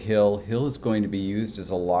to go with hill. Hill is going to be used as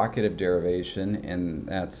a locative derivation, and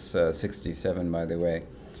that's 67, by the way.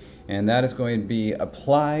 And that is going to be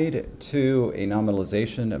applied to a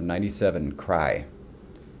nominalization of 97, cry.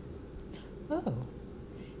 Oh.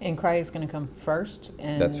 And cry is going to come first?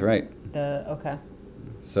 And That's right. Okay.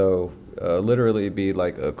 So literally it'd be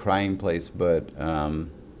like a crying place, but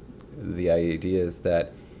the idea is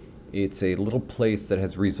that it's a little place that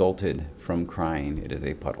has resulted from crying. It is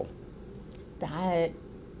a puddle. That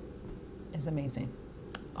is amazing.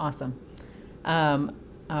 Awesome. All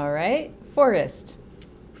right. Forest.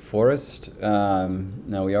 Forest.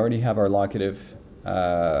 Now we already have our locative,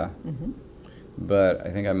 but I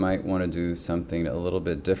think I might want to do something a little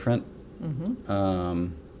bit different.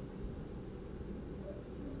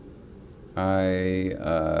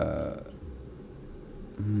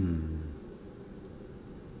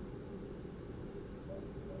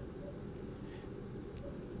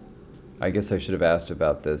 I guess I should have asked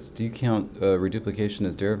about this. Do you count reduplication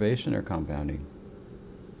as derivation or compounding?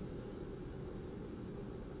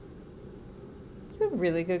 It's a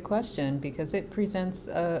really good question because it presents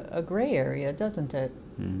a gray area, doesn't it?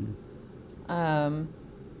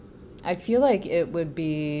 I feel like it would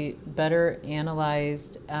be better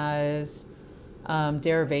analyzed as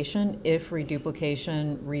derivation if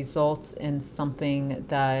reduplication results in something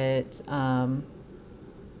that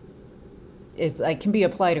is like can be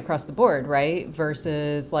applied across the board, right?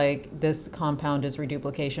 Versus like this compound is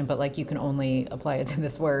reduplication, but like you can only apply it to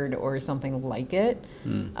this word or something like it.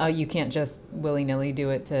 You can't just willy-nilly do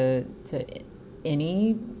it to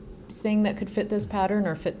anything that could fit this pattern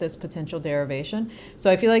or fit this potential derivation.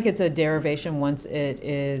 So I feel like it's a derivation once it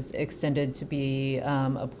is extended to be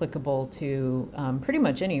applicable to pretty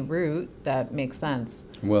much any root that makes sense.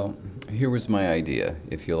 Well, here was my idea,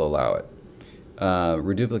 if you'll allow it.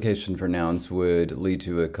 Reduplication for nouns would lead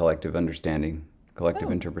to a collective understanding, collective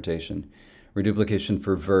interpretation. Reduplication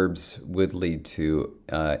for verbs would lead to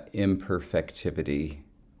imperfectivity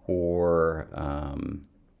or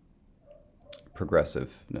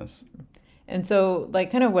progressiveness. And so, like,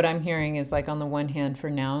 kind of what I'm hearing is like on the one hand, for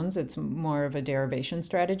nouns, it's more of a derivation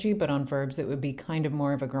strategy, but on verbs, it would be kind of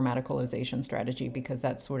more of a grammaticalization strategy because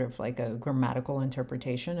that's sort of like a grammatical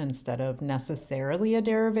interpretation instead of necessarily a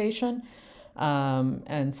derivation.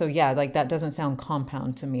 And so, yeah, like that doesn't sound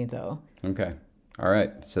compound to me, though. Okay. All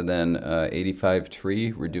right. So then 85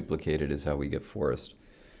 tree reduplicated is how we get forest.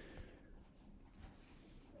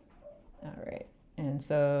 All right. And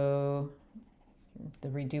so the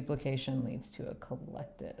reduplication leads to a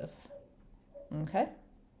collective. Okay.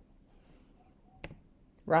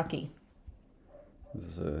 Rocky. This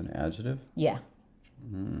is an adjective? Yeah.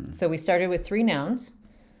 So we started with 3 nouns.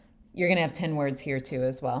 You're going to have 10 words here too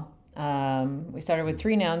as well. We started with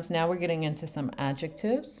 3 nouns. Now we're getting into some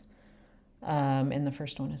adjectives. And the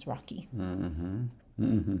first one is Rocky.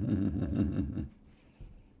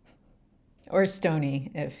 Or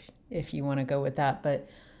stony, if you want to go with that. But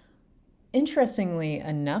interestingly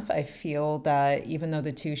enough, I feel that even though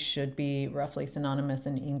the two should be roughly synonymous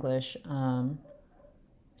in English,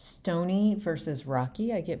 stony versus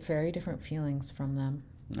rocky, I get very different feelings from them.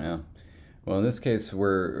 Yeah. Well, in this case,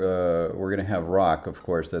 we're gonna have rock, of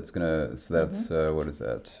course. That's what is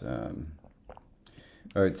that?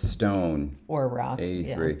 Oh, it's stone. Or rock.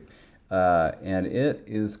 83. Yeah. And it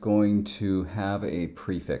is going to have a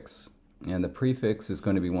prefix, and the prefix is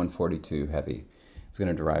going to be 142 heavy. It's going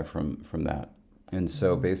to derive from that. And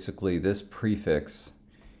so basically, this prefix,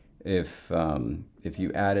 if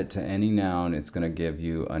you add it to any noun, it's going to give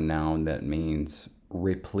you a noun that means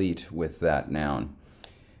replete with that noun.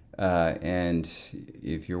 And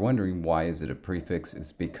if you're wondering why is it a prefix,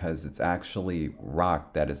 it's because it's actually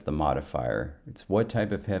rock that is the modifier. It's what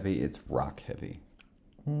type of heavy? It's rock heavy.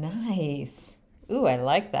 Nice. Ooh, I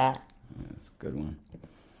like that. Yeah, that's a good one.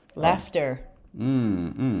 Laughter.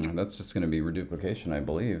 That's just going to be reduplication, I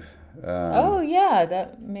believe. Oh, yeah,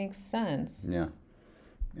 that makes sense. Yeah.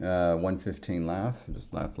 115, laugh.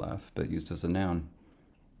 Just laugh, but used as a noun.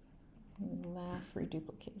 Laugh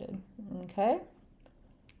reduplicated. Okay.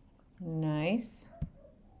 Nice.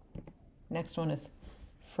 Next one is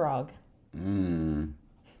frog.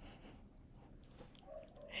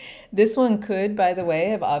 This one could, by the way,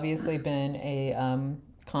 have obviously been a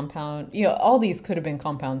compound. You know, all these could have been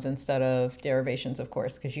compounds instead of derivations, of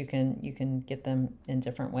course, because you can get them in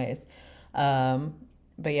different ways. But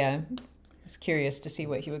yeah, I was curious to see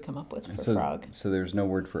what he would come up with for frog. So there's no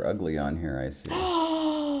word for ugly on here, I see.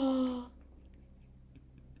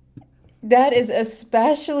 That is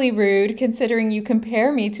especially rude considering you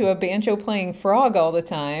compare me to a banjo-playing frog all the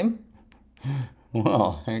time.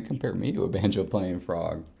 Well, compare me to a banjo-playing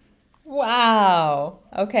frog. Wow.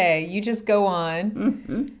 Okay, you just go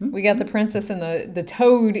on. We got the princess and the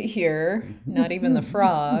toad here, not even the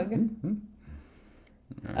frog.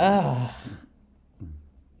 Ugh.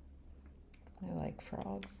 I like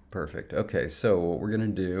frogs. Perfect. Okay, so what we're going to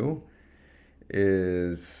do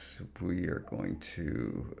is we are going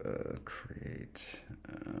to create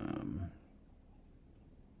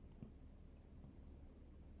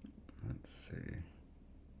let's see,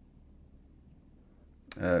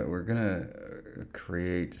 we're gonna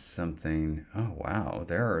create something. Oh wow,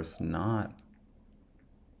 there's not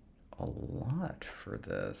a lot for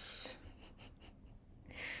this.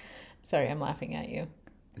 Sorry, I'm laughing at you.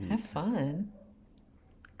 Have fun.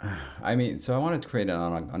 I mean, so I wanted to create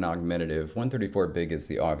an augmentative. 134 big is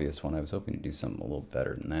the obvious one. I was hoping to do something a little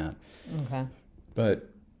better than that. Okay. But,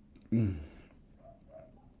 you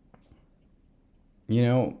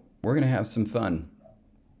know, we're going to have some fun.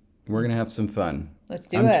 We're going to have some fun. Let's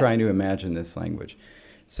do it. I'm trying to imagine this language.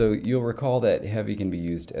 So you'll recall that heavy can be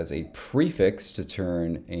used as a prefix to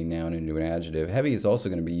turn a noun into an adjective. Heavy is also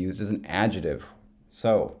going to be used as an adjective.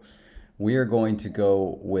 So we are going to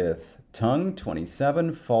go with tongue,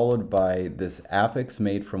 27, followed by this affix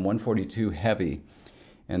made from 142, heavy,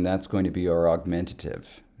 and that's going to be our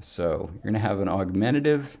augmentative. So you're going to have an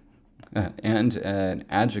augmentative and an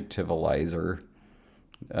adjectivalizer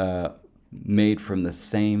made from the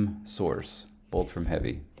same source, both from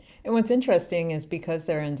heavy. And what's interesting is because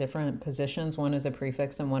they're in different positions, one is a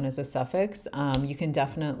prefix and one is a suffix, you can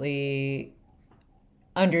definitely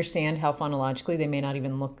understand how phonologically they may not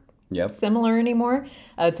even look similar anymore,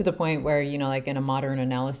 to the point where, you know, like in a modern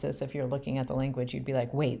analysis, if you're looking at the language, you'd be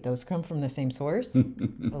like, wait, those come from the same source? I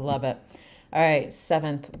love it. All right,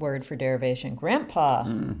 7th word for derivation, grandpa.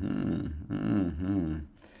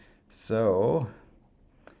 So,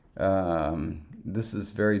 this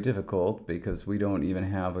is very difficult because we don't even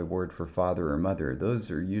have a word for father or mother. Those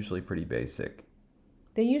are usually pretty basic.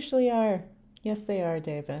 They usually are. Yes, they are,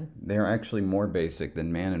 David. They're actually more basic than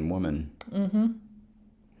man and woman.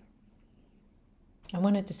 I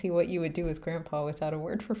wanted to see what you would do with grandpa without a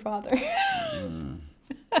word for father.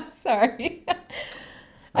 Sorry.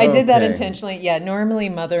 I did that intentionally. Yeah, normally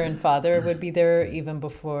mother and father would be there even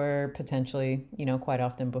before, potentially, you know, quite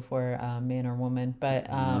often before man or woman. But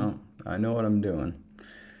no, I know what I'm doing.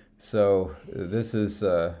 So this is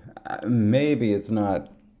maybe it's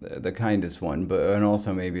not the kindest one, and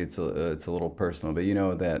also maybe it's a little personal. But you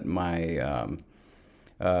know that my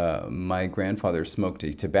grandfather smoked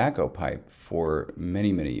a tobacco pipe for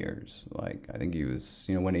many, many years. Like, I think he was,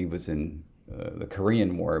 you know, when he was in the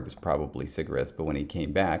Korean War, it was probably cigarettes. But when he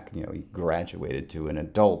came back, he graduated to an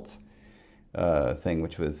adult thing,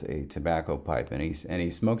 which was a tobacco pipe, and he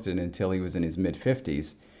smoked it until he was in his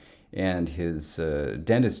mid-50s. And his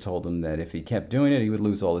dentist told him that if he kept doing it, he would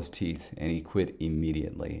lose all his teeth, and he quit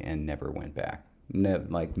immediately and never went back.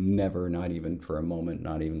 Never, not even for a moment,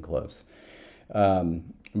 not even close.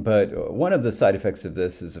 But one of the side effects of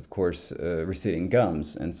this is, of course, receding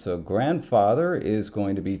gums. And so grandfather is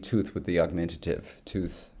going to be tooth with the augmentative,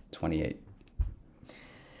 tooth 28.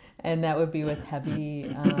 And that would be with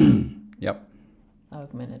heavy Yep.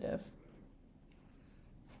 augmentative.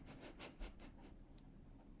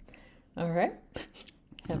 All right.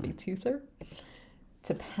 Heavy toother.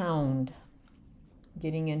 To pound.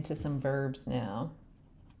 Getting into some verbs now.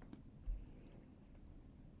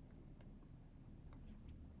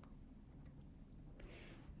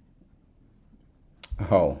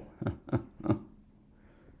 Oh.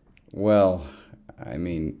 Well, I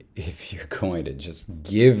mean, if you're going to just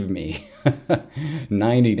give me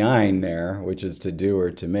 99 there, which is to do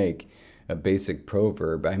or to make a basic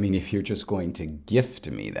proverb, I mean, if you're just going to gift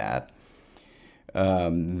me that,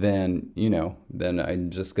 then I'm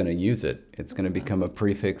just going to use it. It's going to become a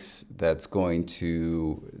prefix that's going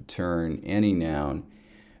to turn any noun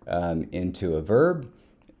into a verb.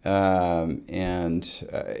 I'm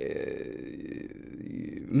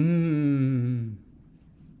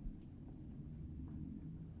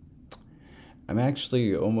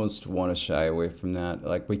actually almost want to shy away from that.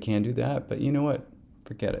 Like, we can do that, but you know what?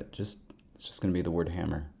 Forget it. It's just going to be the word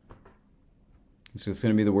hammer. It's just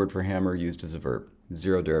going to be the word for hammer used as a verb.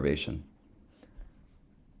 Zero derivation.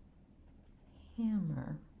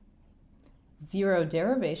 Hammer. Zero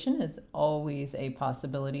derivation is always a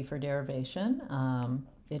possibility for derivation.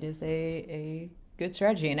 It is a good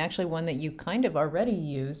strategy, and actually one that you kind of already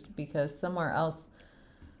used, because somewhere else,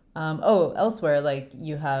 elsewhere, like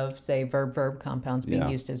you have, say, verb-verb compounds being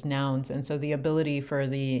used as nouns, and so the ability for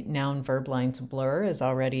the noun-verb line to blur is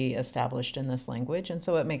already established in this language, and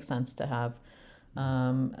so it makes sense to have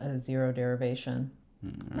a zero derivation.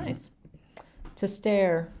 Nice. To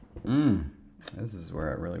stare. This is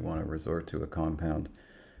where I really want to resort to a compound.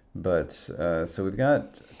 But so we've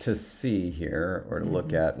got to see here, or to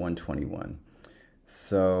look at 121.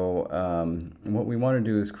 So what we want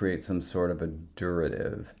to do is create some sort of a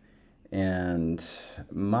durative. And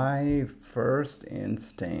my first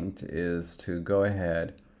instinct is to go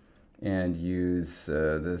ahead and use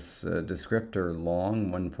this descriptor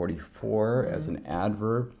long, 144, as an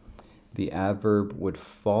adverb. The adverb would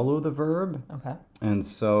follow the verb. Okay. And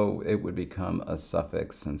so it would become a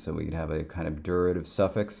suffix. And so we could have a kind of durative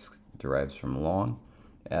suffix, derives from long,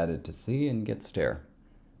 added to see, and get stare.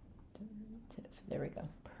 There we go.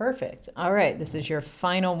 Perfect. All right. This is your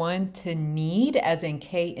final one. To knead, as in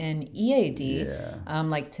K-N-E-A-D. Yeah.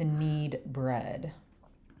 Like to knead bread.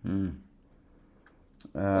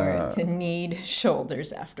 Or to knead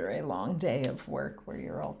shoulders after a long day of work where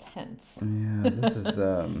you're all tense. Yeah,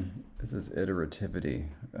 this is iterativity.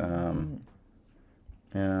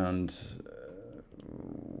 And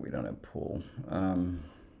we don't have pull.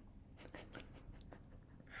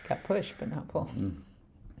 Got push, but not pull.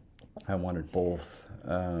 I wanted both.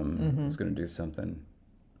 I was going to do something.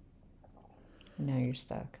 Now you're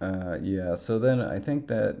stuck. Yeah, so then I think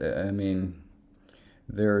that, I mean,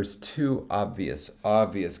 there's two obvious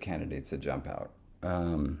candidates that jump out.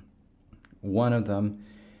 One of them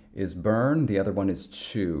is burn. The other one is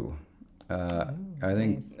chew. I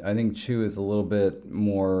think chew is a little bit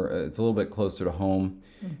more. It's a little bit closer to home,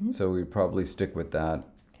 so we'd probably stick with that.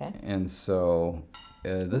 Okay. And so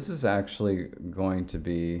this is actually going to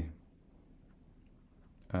be.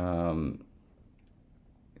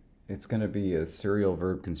 It's going to be a serial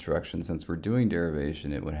verb construction. Since we're doing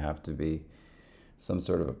derivation, it would have to be some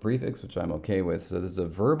sort of a prefix, which I'm okay with. So this is a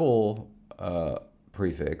verbal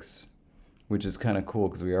prefix, which is kind of cool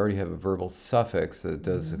because we already have a verbal suffix that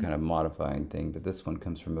does a kind of modifying thing, but this one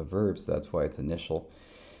comes from a verb, so that's why it's initial.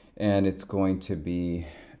 And it's going to be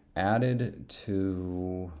added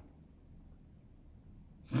to...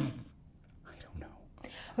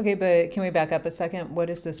 Okay, but can we back up a second? What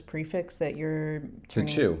is this prefix that you're turning?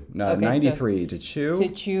 To chew. No, Okay, 93, to chew. To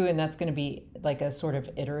chew, and that's going to be like a sort of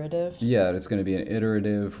iterative? Yeah, it's going to be an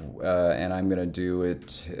iterative, and I'm going to do it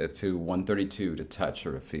to 132, to touch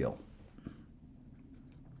or to feel.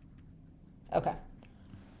 Okay.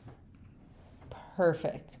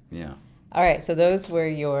 Perfect. Yeah. All right, so those were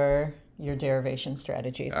your derivation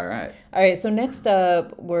strategies. All right. All right, so next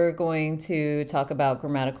up, we're going to talk about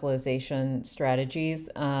grammaticalization strategies.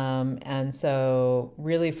 And so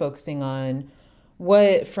really focusing on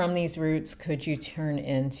what from these roots could you turn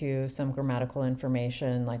into some grammatical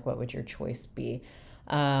information? Like, what would your choice be?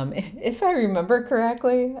 If I remember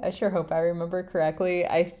correctly, I sure hope I remember correctly.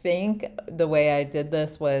 I think the way I did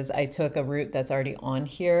this was I took a root that's already on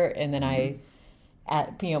here, and then I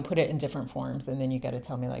put it in different forms, and then you got to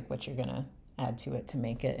tell me like what you're gonna add to it to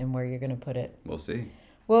make it and where you're gonna put it. We'll see.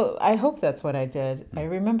 Well, I hope that's what I did. I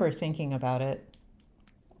remember thinking about it.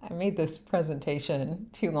 I made this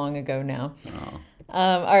presentation too long ago now. Oh.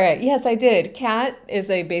 All right. Yes, I did. Cat is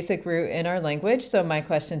a basic root in our language. So my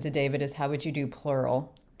question to David is, how would you do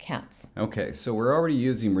plural cats? Okay, so we're already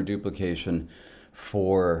using reduplication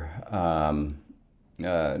for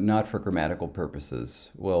not for grammatical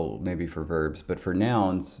purposes. Well, maybe for verbs, but for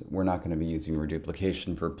nouns, we're not going to be using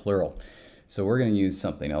reduplication for plural. So we're going to use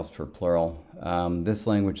something else for plural. This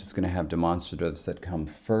language is going to have demonstratives that come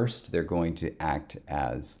first. They're going to act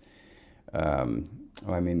as, they're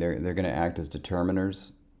going to act as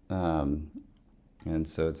determiners. And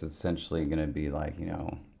so it's essentially going to be like,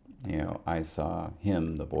 I saw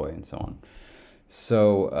him, the boy, and so on.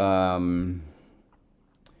 So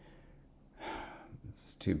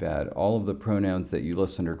it's too bad. All of the pronouns that you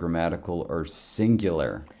list under grammatical are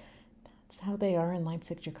singular. That's how they are in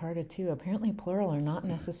Leipzig, Jakarta, too. Apparently, plural are not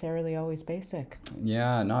necessarily always basic.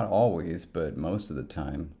 Yeah, not always, but most of the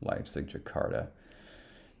time, Leipzig, Jakarta.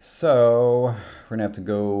 So we're going to have to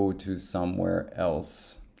go to somewhere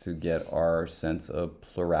else to get our sense of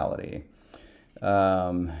plurality.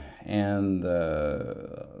 So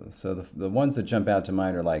the ones that jump out to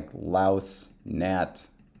mind are like louse, gnat,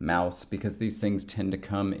 mouse, because these things tend to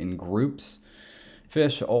come in groups.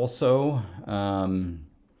 Fish also.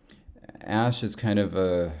 Ash is kind of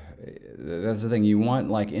that's the thing, you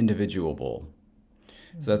want like individuable.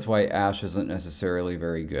 So that's why ash isn't necessarily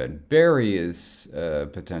very good. Berry is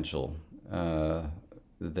potential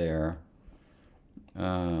there.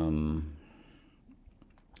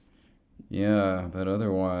 Yeah, but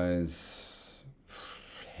otherwise,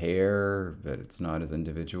 hair, but it's not as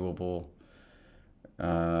individuable.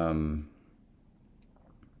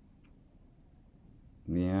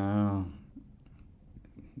 Yeah.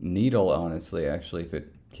 Needle, honestly, actually, if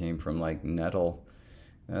it came from like nettle,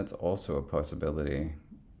 that's also a possibility.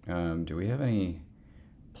 Do we have any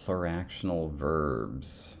pluractional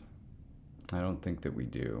verbs? I don't think that we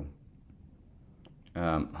do.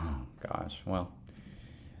 Oh, gosh. Well,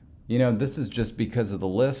 this is just because of the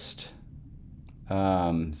list.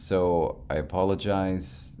 So I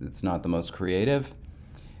apologize. It's not the most creative,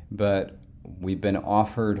 but we've been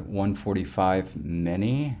offered 145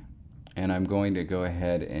 many, and I'm going to go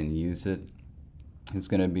ahead and use it. It's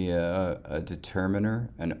going to be a determiner,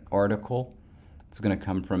 an article. It's going to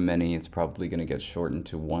come from many. It's probably going to get shortened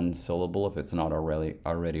to one syllable if it's not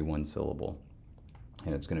already one syllable.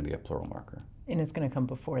 And it's going to be a plural marker. And it's going to come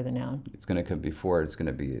before the noun. It's going to come before. It's going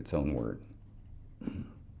to be its own word.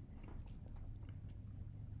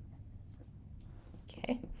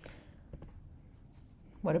 Okay.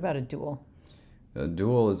 What about a dual? A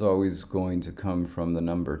dual is always going to come from the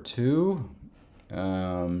number 2.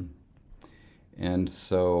 And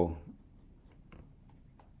so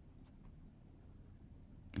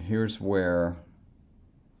here's where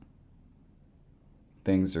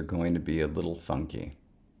things are going to be a little funky.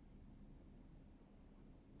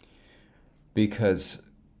 Because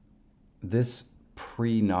this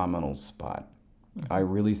pre-nominal spot, I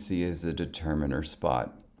really see as a determiner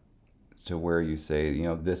spot as to where you say,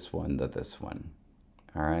 this one, this one.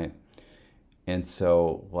 All right? And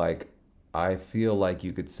so, I feel like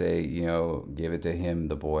you could say, give it to him,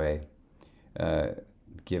 the boy,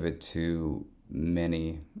 give it to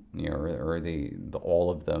many, or the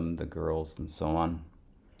all of them, the girls, and so on.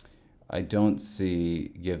 I don't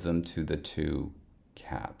see give them to the 2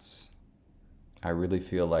 cats. I really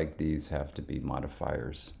feel like these have to be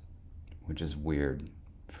modifiers, which is weird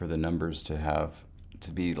for the numbers to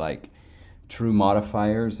be like true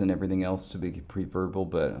modifiers and everything else to be preverbal,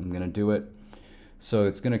 but I'm going to do it. So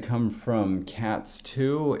it's going to come from cats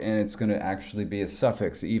too, and it's going to actually be a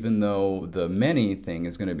suffix, even though the many thing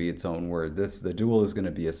is going to be its own word. The dual is going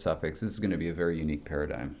to be a suffix. This is going to be a very unique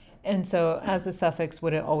paradigm. And so as a suffix,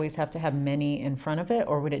 would it always have to have many in front of it,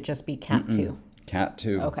 or would it just be cat too? Cat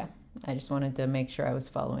too. Okay. I just wanted to make sure I was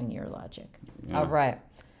following your logic. Yeah. All right.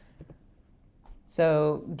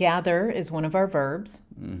 So gather is one of our verbs.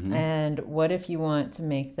 Mm-hmm. And what if you want to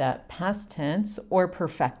make that past tense or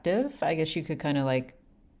perfective? I guess you could kind of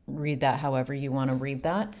read that however you want to read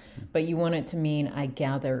that. But you want it to mean I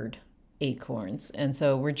gathered acorns. And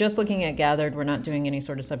so we're just looking at gathered. We're not doing any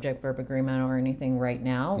sort of subject-verb agreement or anything right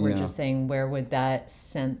now. We're just saying where would that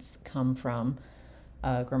sense come from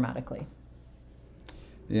grammatically.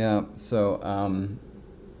 Yeah, so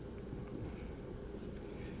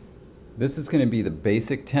this is going to be the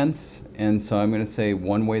basic tense, and so I'm going to say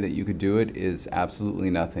one way that you could do it is absolutely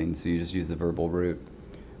nothing, so you just use the verbal root.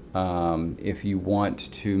 If you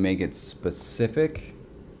want to make it specific,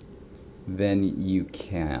 then you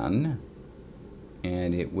can,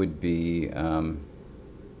 and it would be, let's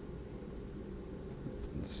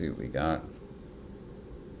see what we got.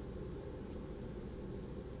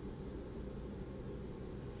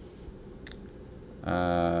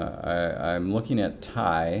 I'm looking at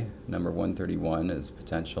tie, number 131, as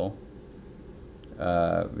potential,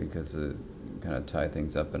 because it kind of tie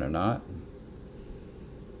things up in a knot.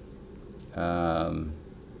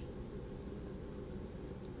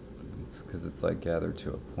 It's because it's like gather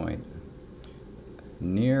to a point.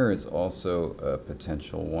 Near is also a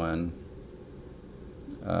potential one.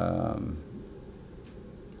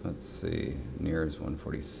 Let's see, near is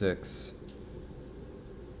 146.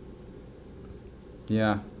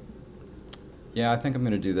 Yeah, I think I'm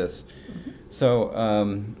going to do this. Mm-hmm.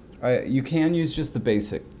 So you can use just the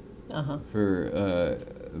basic Uh-huh.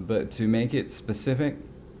 but to make it specific,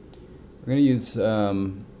 we're going to use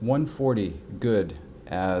 140 good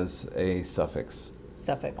as a suffix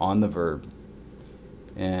on the verb,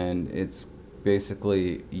 and it's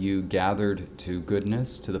basically you gathered to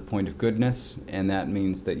goodness, to the point of goodness, and that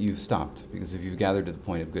means that you've stopped, because if you've gathered to the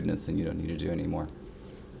point of goodness, then you don't need to do any more.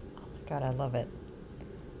 Oh my God, I love it.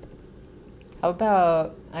 How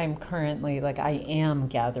about I'm currently, like, I am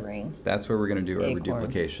gathering. That's where we're going to do our Acorns.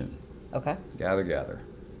 reduplication. Okay. Gather.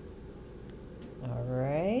 All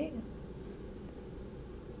right.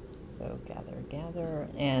 So gather.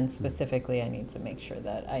 And specifically, I need to make sure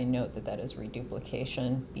that I note that that is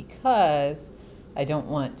reduplication, because I don't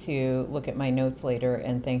want to look at my notes later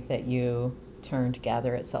and think that you turned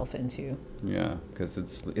gather itself into. Yeah, because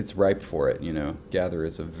it's ripe for it, you know. Gather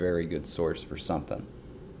is a very good source for something.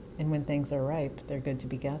 And when things are ripe, they're good to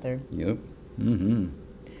be gathered. Yep. Mm-hmm.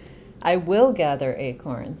 I will gather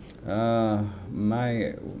acorns. What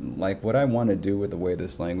I want to do with the way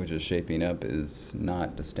this language is shaping up is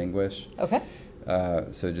not distinguish. Okay.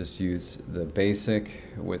 So just use the basic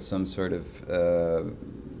with some sort of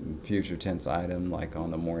future tense item, like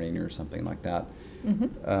on the morning or something like that.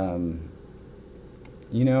 Mm-hmm.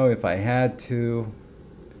 You know, if I had to,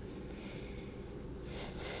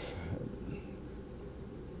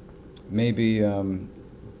 maybe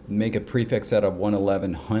make a prefix out of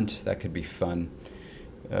 111, hunt. That could be fun,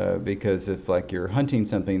 because if like you're hunting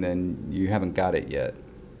something, then you haven't got it yet.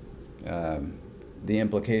 The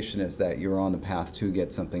implication is that you're on the path to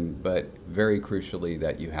get something, but very crucially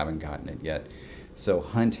that you haven't gotten it yet. So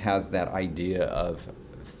hunt has that idea of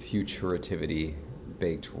futurativity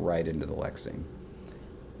baked right into the lexeme.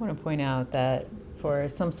 I want to point out that for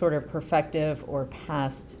some sort of perfective or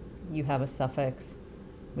past, you have a suffix.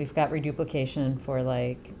 We've got reduplication for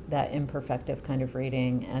like that imperfective kind of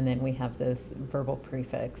reading, and then we have this verbal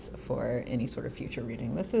prefix for any sort of future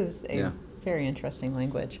reading. This is a very interesting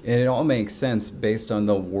language. And it all makes sense based on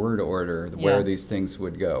the word order, where these things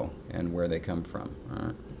would go and where they come from. All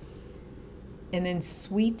right. And then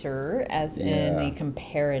sweeter, as in the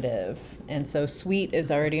comparative. And so sweet is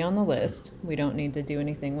already on the list. We don't need to do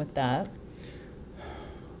anything with that.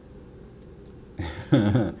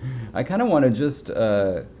 I kind of want to just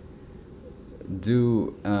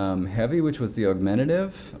do heavy, which was the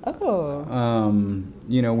augmentative. Oh.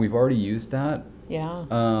 You know, we've already used that. Yeah.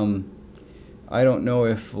 I don't know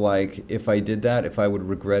if I did that, if I would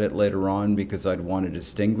regret it later on because I'd want to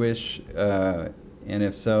distinguish. And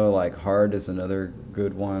if so, like hard is another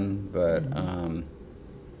good one. But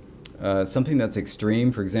something that's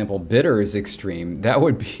extreme, for example, bitter is extreme. That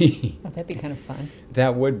would be... Oh, that'd be kind of fun.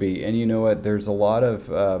 That would be. And you know what? There's a lot of,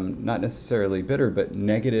 not necessarily bitter, but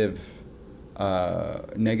negative, or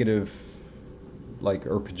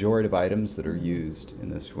pejorative items that are used in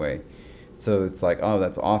this way. So it's like, oh,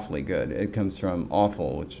 that's awfully good. It comes from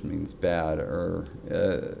awful, which means bad, or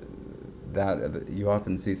that you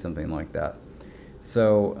often see something like that.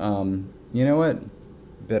 So, you know what?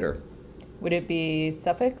 Bitter. Would it be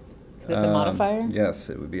suffix? Because it's a modifier? Yes,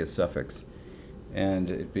 it would be a suffix. And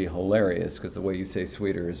it'd be hilarious because the way you say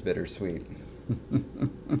sweeter is bittersweet.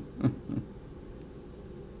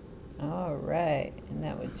 All right. And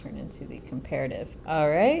that would turn into the comparative. All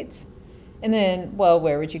right. And then, well,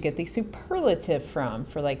 where would you get the superlative from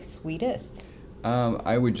for like sweetest?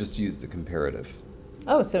 I would just use the comparative.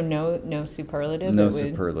 Oh, so no superlative? No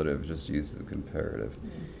superlative, just use the comparative.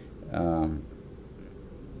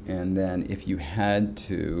 And then if you had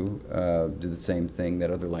to do the same thing that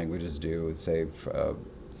other languages do, say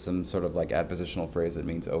some sort of like adpositional phrase that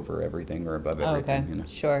means over everything or above everything. Okay. You know?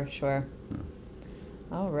 Sure.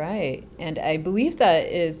 All right. And I believe that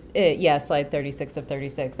is it. Yeah, slide 36 of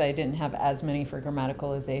 36. I didn't have as many for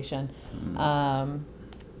grammaticalization.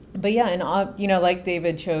 But yeah, and like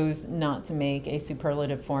David chose not to make a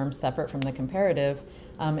superlative form separate from the comparative.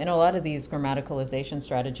 In a lot of these grammaticalization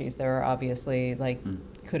strategies, there are obviously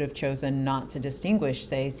could have chosen not to distinguish,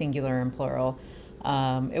 say, singular and plural.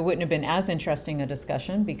 It wouldn't have been as interesting a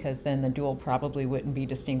discussion because then the dual probably wouldn't be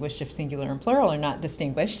distinguished if singular and plural are not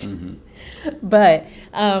distinguished. But,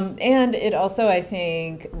 and it also, I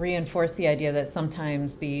think, reinforced the idea that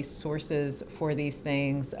sometimes the sources for these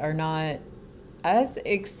things are not as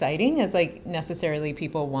exciting as necessarily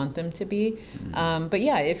people want them to be. But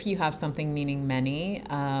yeah, if you have something meaning many,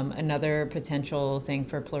 another potential thing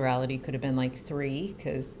for plurality could have been 3,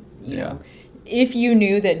 because you know, if you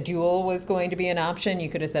knew that dual was going to be an option, you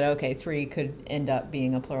could have said, okay, 3 could end up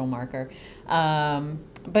being a plural marker.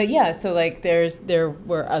 But yeah, so there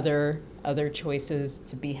were other choices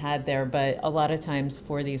to be had there, but a lot of times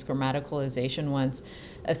for these grammaticalization ones,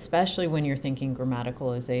 especially when you're thinking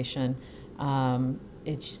grammaticalization,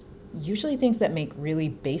 it's usually things that make really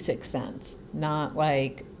basic sense, not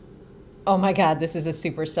oh my God, this is a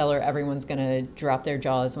super stellar, everyone's going to drop their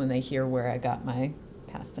jaws when they hear where I got my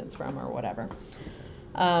past tense from or whatever.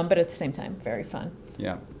 But at the same time, very fun.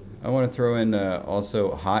 Yeah. I want to throw in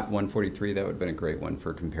also hot 143. That would have been a great one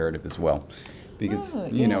for comparative as well. Because,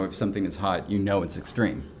 you know, if something is hot, you know it's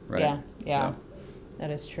extreme, right? Yeah. So. That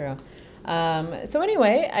is true. So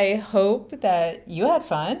anyway, I hope that you had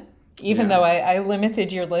fun, even though I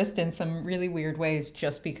limited your list in some really weird ways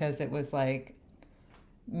just because it was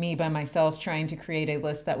me by myself trying to create a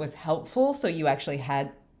list that was helpful so you actually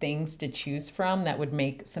had things to choose from that would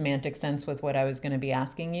make semantic sense with what I was going to be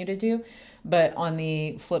asking you to do. But on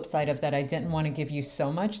the flip side of that, I didn't want to give you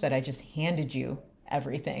so much that I just handed you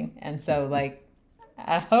everything. And so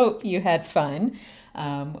I hope you had fun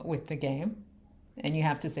with the game. And you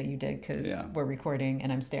have to say you did because we're recording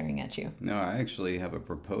and I'm staring at you. No, I actually have a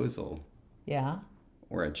proposal. Yeah.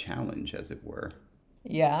 Or a challenge, as it were.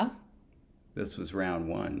 Yeah. This was round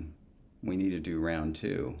 1. We need to do round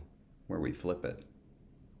 2 where we flip it.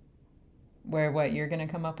 Where what? You're going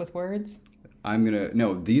to come up with words?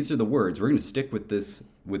 No, these are the words. We're going to stick with this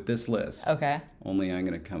list. Okay. Only I'm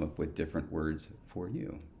going to come up with different words for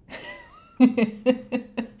you.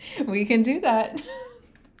 We can do that.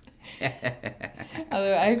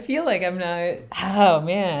 Although I feel like I'm not... Oh,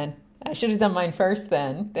 man. I should have done mine first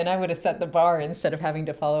then. Then I would have set the bar instead of having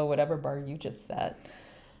to follow whatever bar you just set.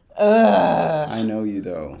 Ugh. I know you,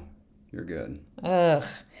 though. You're good. Ugh.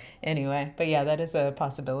 Anyway, but yeah, that is a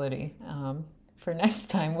possibility. For next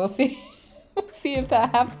time, we'll see. We'll see if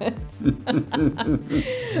that happens.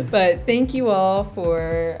 But thank you all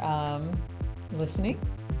for listening.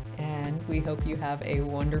 And we hope you have a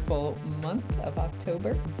wonderful month of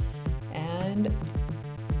October. And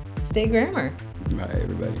stay grammar. Bye,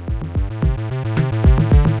 everybody.